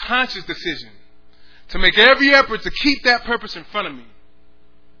the conscious decision to make every effort to keep that purpose in front of me.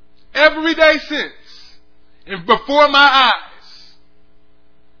 Every day since. And before my eyes.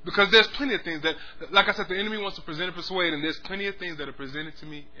 Because there's plenty of things that, like I said, the enemy wants to present and persuade, and there's plenty of things that are presented to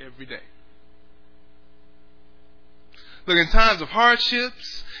me every day. Look, in times of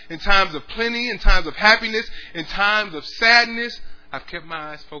hardships, in times of plenty, in times of happiness, in times of sadness, I've kept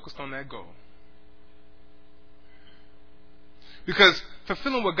my eyes focused on that goal. Because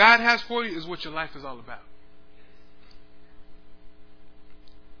fulfilling what God has for you is what your life is all about.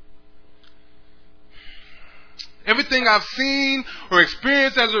 Everything I've seen or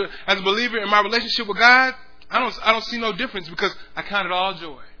experienced as a believer in my relationship with God, I don't see no difference because I count it all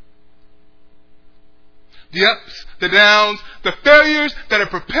joy. The ups, the downs, the failures that have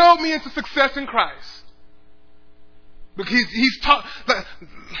propelled me into success in Christ. Because he's taught.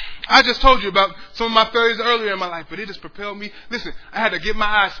 I just told you about some of my failures earlier in my life, but it just propelled me. Listen, I had to get my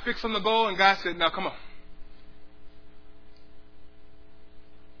eyes fixed on the goal, and God said, "Now come on."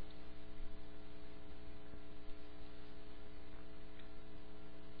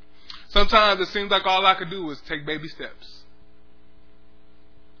 Sometimes it seems like all I could do was take baby steps.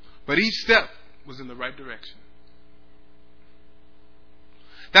 But each step was in the right direction.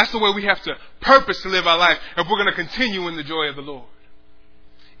 That's the way we have to purpose to live our life if we're going to continue in the joy of the Lord.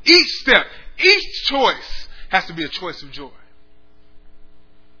 Each step, each choice has to be a choice of joy.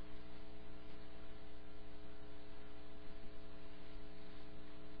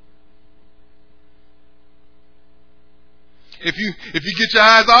 If you get your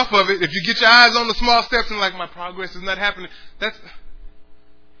eyes off of it, if you get your eyes on the small steps and like my progress is not happening,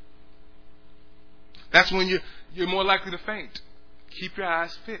 that's when you're more likely to faint. Keep your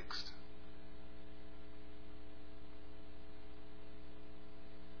eyes fixed.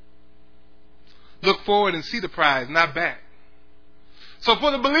 Look forward and see the prize, not back. So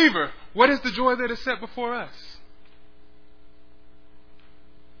for the believer, what is the joy that is set before us?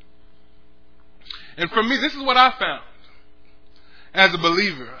 And for me, this is what I found. As a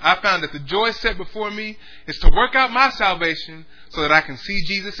believer, I found that the joy set before me is to work out my salvation so that I can see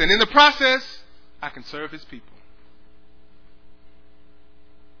Jesus, and in the process, I can serve His people.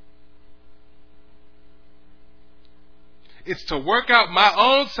 It's to work out my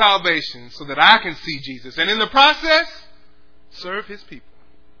own salvation so that I can see Jesus, and in the process, serve His people.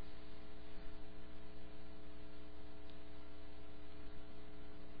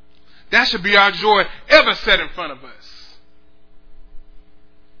 That should be our joy ever set in front of us.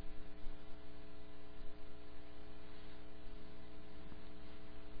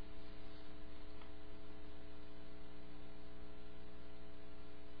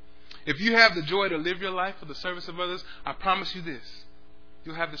 If you have the joy to live your life for the service of others, I promise you this.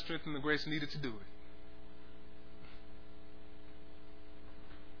 You'll have the strength and the grace needed to do it.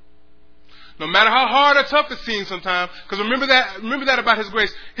 No matter how hard or tough it seems sometimes, because remember that about His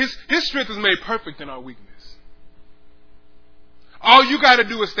grace. His strength is made perfect in our weakness. All you got to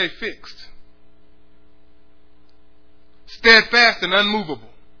do is stay fixed, steadfast and unmovable.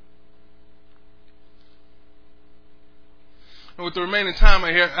 And with the remaining time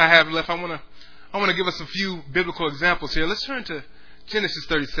I have left, I want to give us a few biblical examples here. Let's turn to Genesis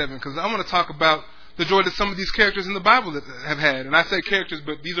 37, because I want to talk about the joy that some of these characters in the Bible have had. And I say characters,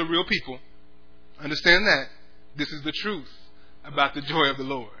 but these are real people. Understand that. This is the truth about the joy of the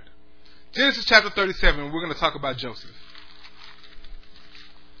Lord. Genesis chapter 37, we're going to talk about Joseph.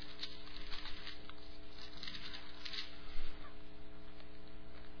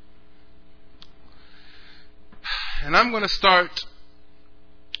 And I'm going to start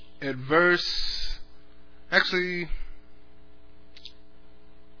at verse... Actually,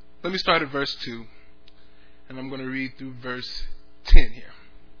 let me start at verse 2. And I'm going to read through verse 10 here.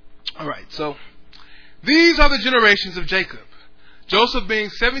 Alright, so... These are the generations of Jacob. Joseph, being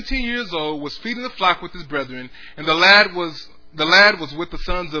 17 years old, was feeding the flock with his brethren, and the lad was with the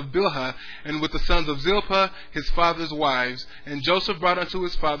sons of Bilhah and with the sons of Zilpah, his father's wives. And Joseph brought unto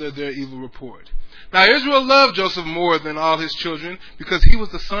his father their evil report. Now Israel loved Joseph more than all his children, because he was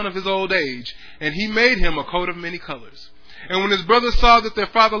the son of his old age, and he made him a coat of many colors. And when his brothers saw that their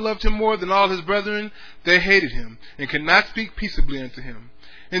father loved him more than all his brethren, they hated him, and could not speak peaceably unto him.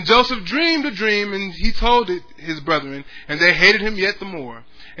 And Joseph dreamed a dream, and he told it his brethren, and they hated him yet the more.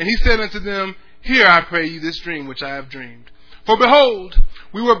 And he said unto them, Hear, I pray you, this dream which I have dreamed. For behold,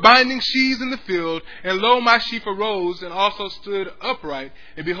 we were binding sheaves in the field, and lo, my sheaf arose, and also stood upright.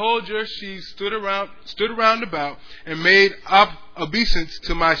 And behold, your sheaves stood around about, and made obeisance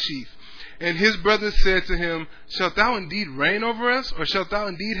to my sheaf. And his brothers said to him, Shalt thou indeed reign over us, or shalt thou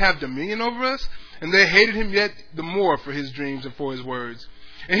indeed have dominion over us? And they hated him yet the more for his dreams and for his words.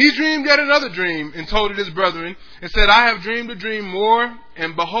 And he dreamed yet another dream, and told it his brethren, and said, I have dreamed a dream more,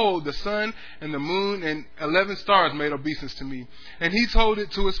 and behold, the sun and the moon and 11 stars made obeisance to me. And he told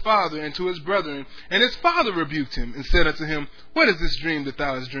it to his father and to his brethren, and his father rebuked him, and said unto him, What is this dream that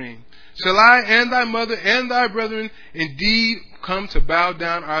thou hast dreamed? Shall I and thy mother and thy brethren indeed come to bow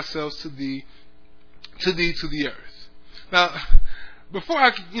down ourselves to the earth? Now, before I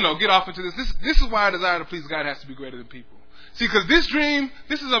get off into this is why I desire to please God has to be greater than people. See, because this dream,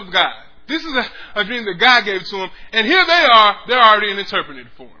 this is of God. This is a dream that God gave to him. And here they are, they're already interpreted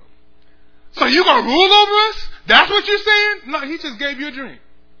for him. So you going to rule over us? That's what you're saying? No, he just gave you a dream.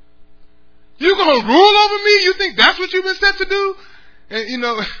 You going to rule over me? You think that's what you've been set to do?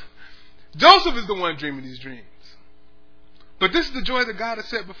 And Joseph is the one dreaming these dreams. But this is the joy that God has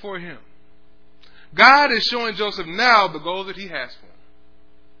set before him. God is showing Joseph now the goal that he has for him.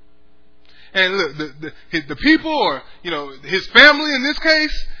 And look, the people, or his family in this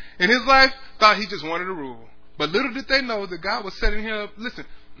case, in his life, thought he just wanted to rule. But little did they know that God was setting him up. Listen,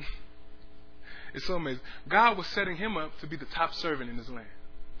 it's so amazing. God was setting him up to be the top servant in his land.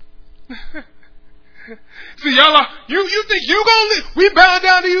 See, y'all, you think you gonna live? We bow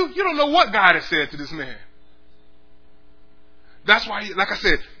down to you? You don't know what God has said to this man. That's why, like I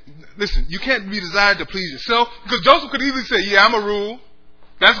said, listen, you can't be desired to please yourself, because Joseph could easily say, yeah, I'm a rule.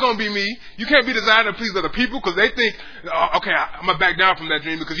 That's going to be me. You can't be desired to please other people because they think, okay, I'm going to back down from that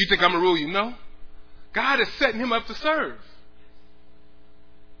dream because you think I'm going to rule you. No. God is setting him up to serve.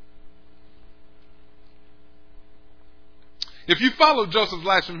 If you follow Joseph's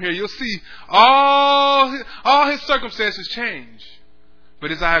life from here, you'll see all his circumstances change.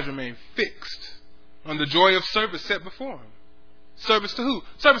 But his eyes remain fixed on the joy of service set before him. Service to who?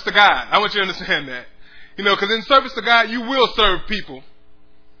 Service to God. I want you to understand that. Because in service to God, you will serve people.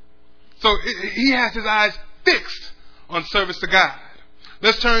 So he has his eyes fixed on service to God.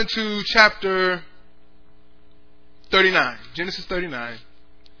 Let's turn to chapter 39, Genesis 39.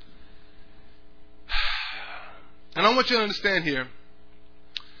 And I want you to understand here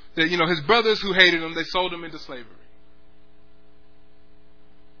that, his brothers who hated him, they sold him into slavery.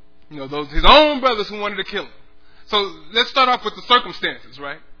 His own brothers who wanted to kill him. So let's start off with the circumstances,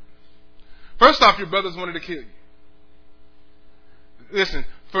 right? First off, your brothers wanted to kill you. Listen,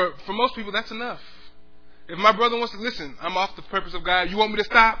 for most people, that's enough. If my brother wants to, listen, I'm off the purpose of God. You want me to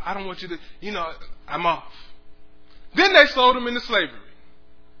stop? I don't want you to, I'm off. Then they sold him into slavery.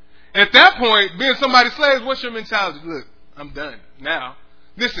 At that point, being somebody's slave, what's your mentality? Look, I'm done now.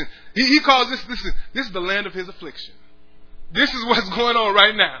 Listen, he calls this is the land of his affliction. This is what's going on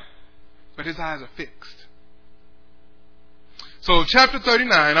right now. But his eyes are fixed. So chapter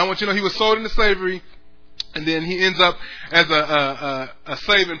 39, I want you to know he was sold into slavery, and then he ends up as a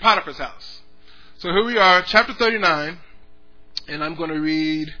slave in Potiphar's house. So here we are, chapter 39, and I'm going to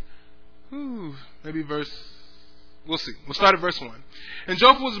read, maybe we'll see. We'll start at verse 1. And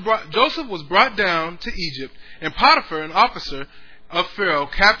Joseph was brought down to Egypt, and Potiphar, an officer of Pharaoh,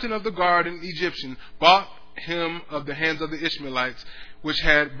 captain of the guard and Egyptian, bought him of the hands of the Ishmaelites, which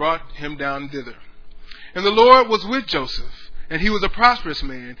had brought him down thither. And the Lord was with Joseph, and he was a prosperous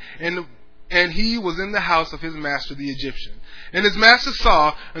man, and he was in the house of his master the Egyptian. And his master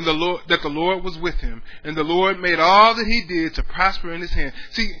saw that the Lord was with him, and the Lord made all that he did to prosper in his hand.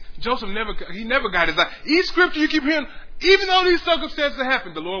 See, Joseph never got his eye. Each scripture you keep hearing, even though these circumstances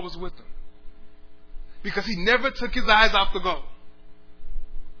happened, the Lord was with him. Because he never took his eyes off the goal.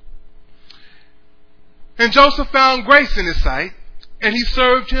 And Joseph found grace in his sight, and he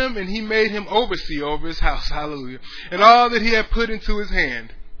served him, and he made him overseer over his house. Hallelujah. And all that he had put into his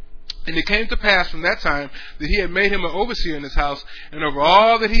hand. And it came to pass from that time that he had made him an overseer in his house, and over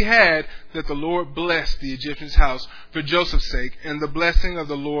all that he had, that the Lord blessed the Egyptian's house for Joseph's sake. And the blessing of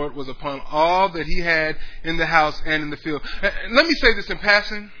the Lord was upon all that he had in the house and in the field. And let me say this in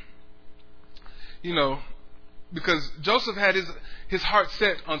passing, because Joseph had his heart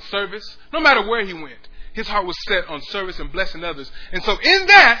set on service. No matter where he went, his heart was set on service and blessing others. And so in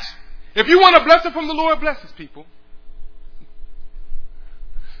that, if you want a blessing from the Lord, bless his people.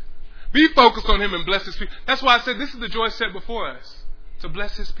 Be focused on him and bless his people. That's why I said this is the joy set before us, to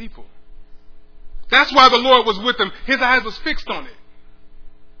bless his people. That's why the Lord was with him. His eyes was fixed on it.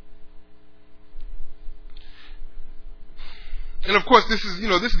 And of course, this is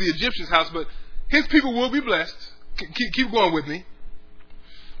the Egyptian's house, but his people will be blessed. Keep going with me.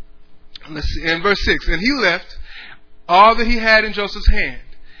 Let's see. In verse 6, and he left all that he had in Joseph's hand,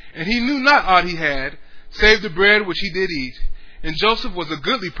 and he knew not aught he had, save the bread which he did eat. And Joseph was a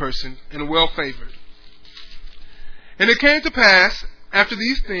goodly person and well favored. And it came to pass, after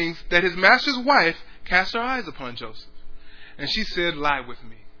these things, that his master's wife cast her eyes upon Joseph. And she said, lie with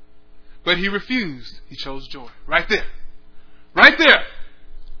me. But he refused. He chose joy. Right there. Right there.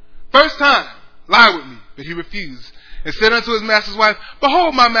 First time, lie with me. But he refused. And said unto his master's wife,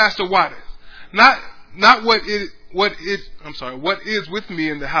 behold, my master watteth. Not what is with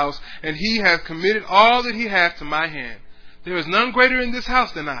me in the house, and he hath committed all that he hath to my hand. There is none greater in this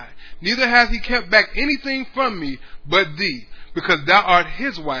house than I. Neither hath he kept back anything from me but thee, because thou art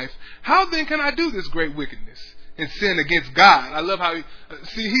his wife. How then can I do this great wickedness and sin against God? I love how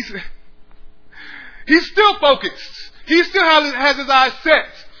he's still focused. He still has his eyes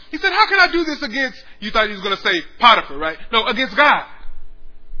set He said, how can I do this against, you thought he was going to say Potiphar, right? No, against God.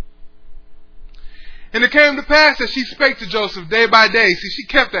 And it came to pass that she spake to Joseph day by day. See, she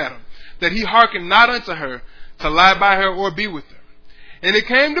kept at him, that he hearkened not unto her to lie by her or be with her. And it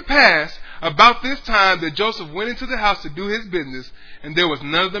came to pass about this time that Joseph went into the house to do his business, and there was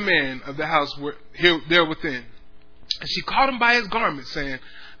none of the men of the house there within. And she caught him by his garment, saying,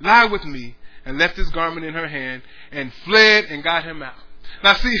 lie with me, and left his garment in her hand, and fled and got him out.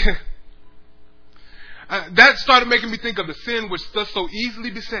 Now see, that started making me think of the sin which does so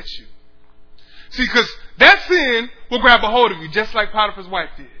easily beset you. See, because that sin will grab a hold of you, just like Potiphar's wife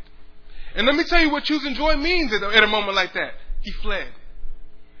did. And let me tell you what choosing joy means at a moment like that. He fled.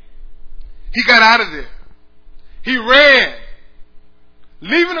 He got out of there. He ran,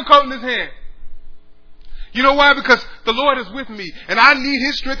 leaving the coat in his hand. You know why? Because the Lord is with me, and I need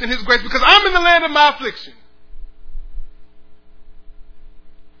His strength and His grace, because I'm in the land of my affliction.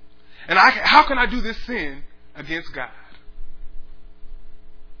 And how can I do this sin against God?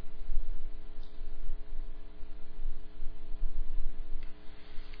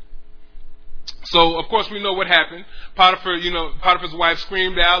 So, of course, we know what happened. Potiphar's wife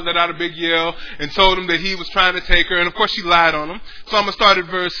screamed out, let out a big yell, and told him that he was trying to take her. And, of course, she lied on him. So I'm going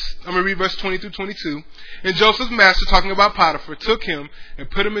to read verse 20 through 22. And Joseph's master, talking about Potiphar, took him and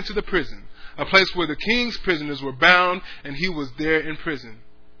put him into the prison, a place where the king's prisoners were bound, and he was there in prison.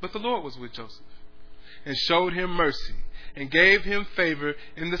 But the Lord was with Joseph and showed him mercy and gave him favor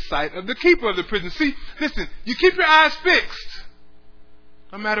in the sight of the keeper of the prison. See, listen, you keep your eyes fixed.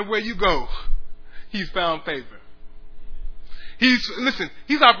 No matter where you go, He's found favor.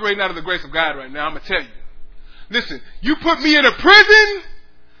 He's operating out of the grace of God right now. I'm going to tell you. Listen, you put me in a prison.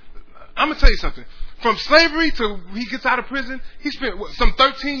 I'm going to tell you something. From slavery to he gets out of prison, he spent some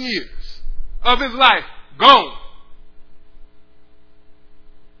 13 years of his life gone.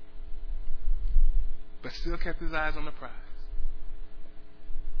 But still kept his eyes on the prize.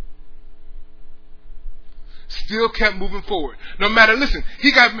 Still kept moving forward. No matter, listen,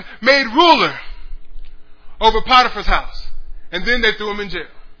 he got made ruler over Potiphar's house. And then they threw him in jail.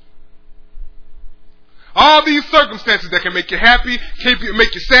 All these circumstances that can make you happy,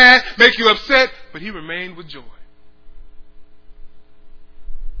 make you sad, make you upset, but he remained with joy.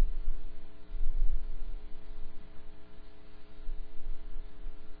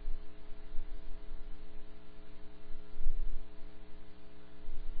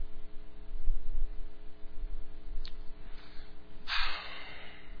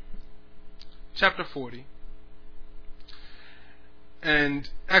 Chapter 40. And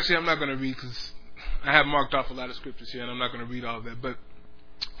actually, I'm not going to read because I have marked off a lot of scriptures here, and I'm not going to read all of that. But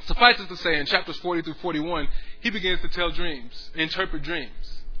suffice it to say, in chapters 40 through 41, he begins to tell dreams, interpret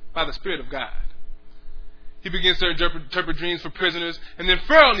dreams by the Spirit of God. He begins to interpret dreams for prisoners, and then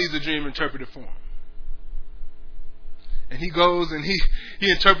Pharaoh needs a dream interpreted for him. And he goes and he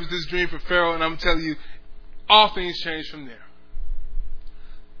interprets this dream for Pharaoh, and I'm telling you, all things change from there.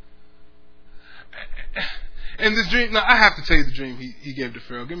 And this dream, now I have to tell you the dream he gave to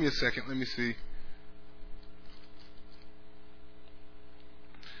Pharaoh. Give me a second, let me see.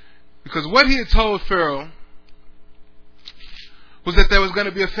 Because what he had told Pharaoh was that there was going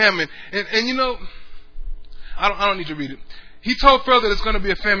to be a famine. And you know, I don't need to read it. He told Pharaoh that it's going to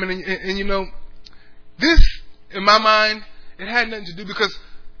be a famine. And you know, this, in my mind, it had nothing to do because,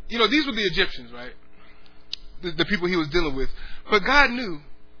 you know, these were the Egyptians, right? The people he was dealing with. But God knew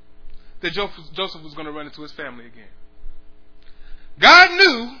that Joseph was going to run into his family again. God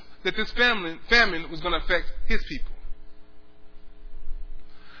knew that this famine was going to affect his people.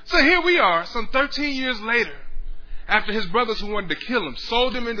 So here we are, some 13 years later, after his brothers who wanted to kill him,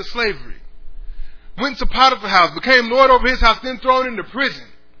 sold him into slavery, went to Potiphar's house, became lord over his house, then thrown into prison.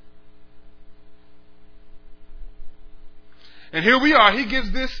 And here we are. He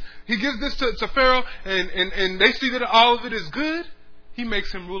gives this to Pharaoh, and they see that all of it is good. He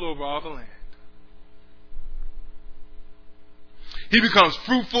makes him rule over all the land. He becomes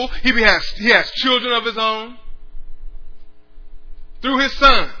fruitful. He has children of his own through his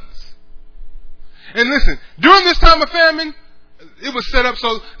sons. And listen, during this time of famine, it was set up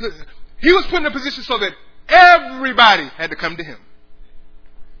so he was put in a position so that everybody had to come to him.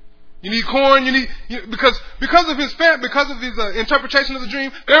 You need corn. Because of his interpretation of the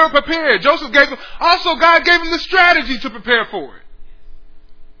dream, they were prepared. God gave him the strategy to prepare for it.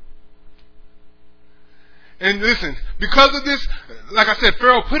 And listen, because of this, like I said,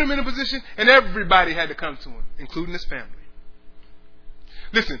 Pharaoh put him in a position, and everybody had to come to him, including his family.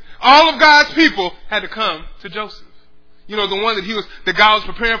 Listen, all of God's people had to come to Joseph. You know, the one that God was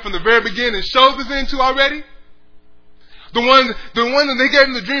preparing from the very beginning and showed this into already. The ones that they gave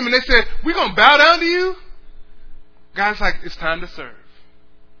him the dream and they said, we're going to bow down to you. God's like, it's time to serve.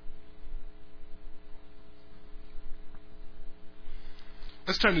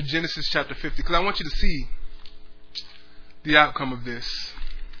 Let's turn to Genesis chapter 50 because I want you to see the outcome of this.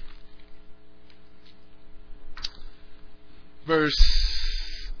 Verse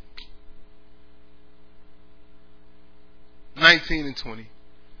 19 and 20.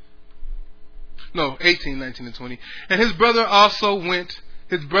 No, 18, 19 and 20. And his brethren also went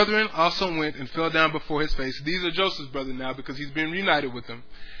and fell down before his face. These are Joseph's brothers now because he's been reunited with them.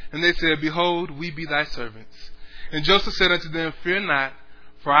 And they said, behold, we be thy servants. And Joseph said unto them, fear not,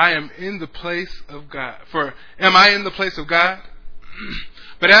 for I am in the place of God. For am I in the place of God?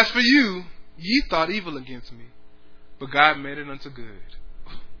 But as for you, ye thought evil against me, but God made it unto good,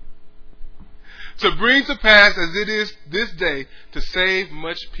 to bring to pass as it is this day, to save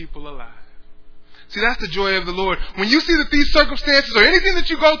much people alive. See, that's the joy of the Lord. When you see that these circumstances or anything that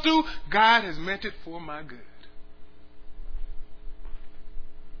you go through, God has meant it for my good.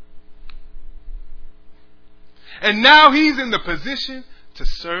 And now he's in the position to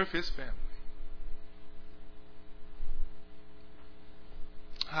serve his family.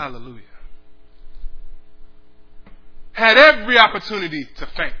 Hallelujah. Had every opportunity to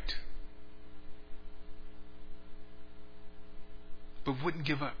faint, but wouldn't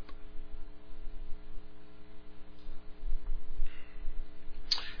give up.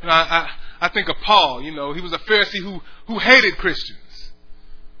 You know, I think of Paul. You know, he was a Pharisee who hated Christians,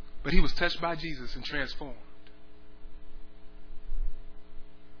 but he was touched by Jesus and transformed.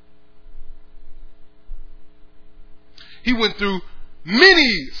 He went through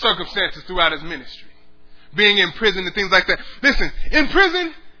many circumstances throughout his ministry, being in prison and things like that. Listen, in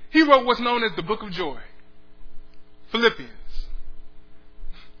prison, he wrote what's known as the Book of Joy, Philippians.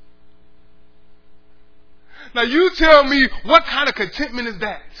 Now you tell me, what kind of contentment is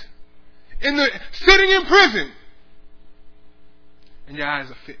that? Sitting in prison, and your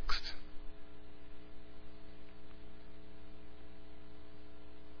eyes are fixed.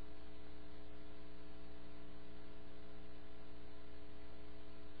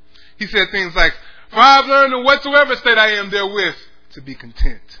 He said things like, for I have learned in whatsoever state I am therewith to be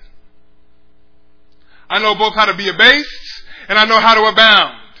content. I know both how to be abased and I know how to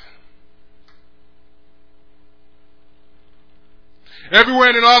abound. Everywhere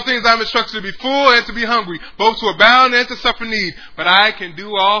and in all things I am instructed to be full and to be hungry, both to abound and to suffer need. But I can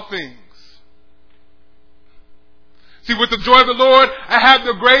do all things. See, with the joy of the Lord, I have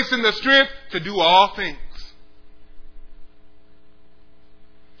the grace and the strength to do all things.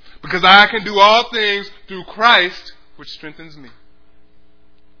 Because I can do all things through Christ, which strengthens me.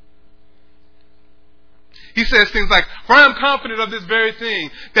 He says things like, for I am confident of this very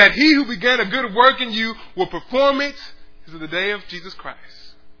thing, that he who began a good work in you will perform it to the day of Jesus Christ.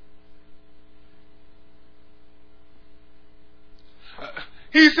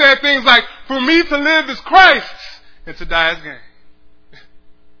 He said things like, for me to live is Christ, and to die is gain.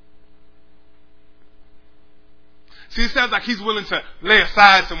 See, it sounds like he's willing to lay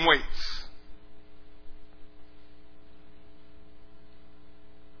aside some weights.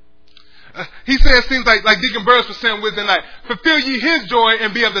 He says things like Deacon Burris was saying Wednesday night, fulfill ye his joy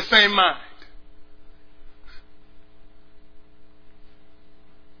and be of the same mind.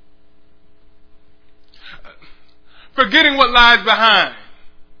 Forgetting what lies behind.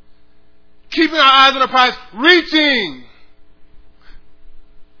 Keeping our eyes on the prize, reaching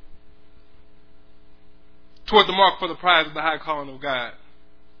toward the mark for the prize of the high calling of God.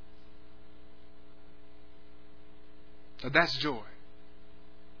 Now that's joy.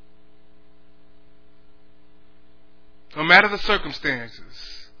 No matter the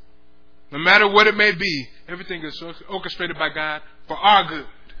circumstances, no matter what it may be, everything is orchestrated by God for our good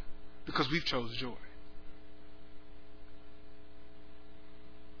because we've chosen joy.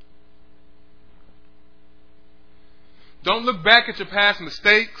 Don't look back at your past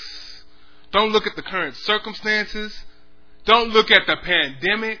mistakes. Don't look at the current circumstances. Don't look at the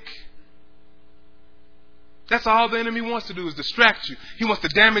pandemic. That's all the enemy wants to do, is distract you. He wants to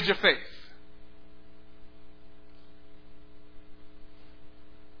damage your faith.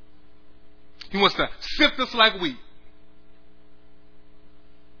 He wants to sift us like wheat.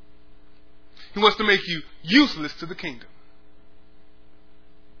 He wants to make you useless to the kingdom.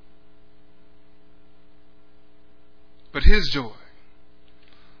 But his joy,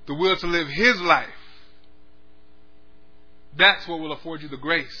 the will to live his life, that's what will afford you the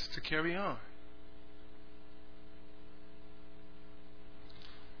grace to carry on.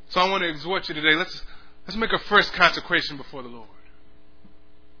 So I want to exhort you today, let's make a first consecration before the Lord.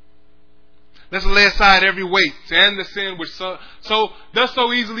 Let's lay aside every weight and the sin which does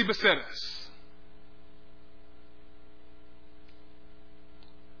so easily beset us.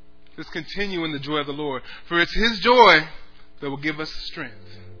 Let's continue in the joy of the Lord, for it's His joy that will give us strength.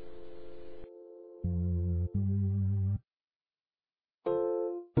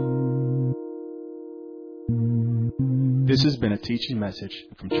 This has been a teaching message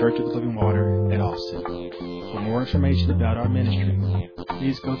from Church of the Living Water at Austin. For more information about our ministry,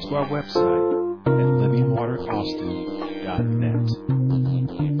 please go to our website at livingwateraustin.net.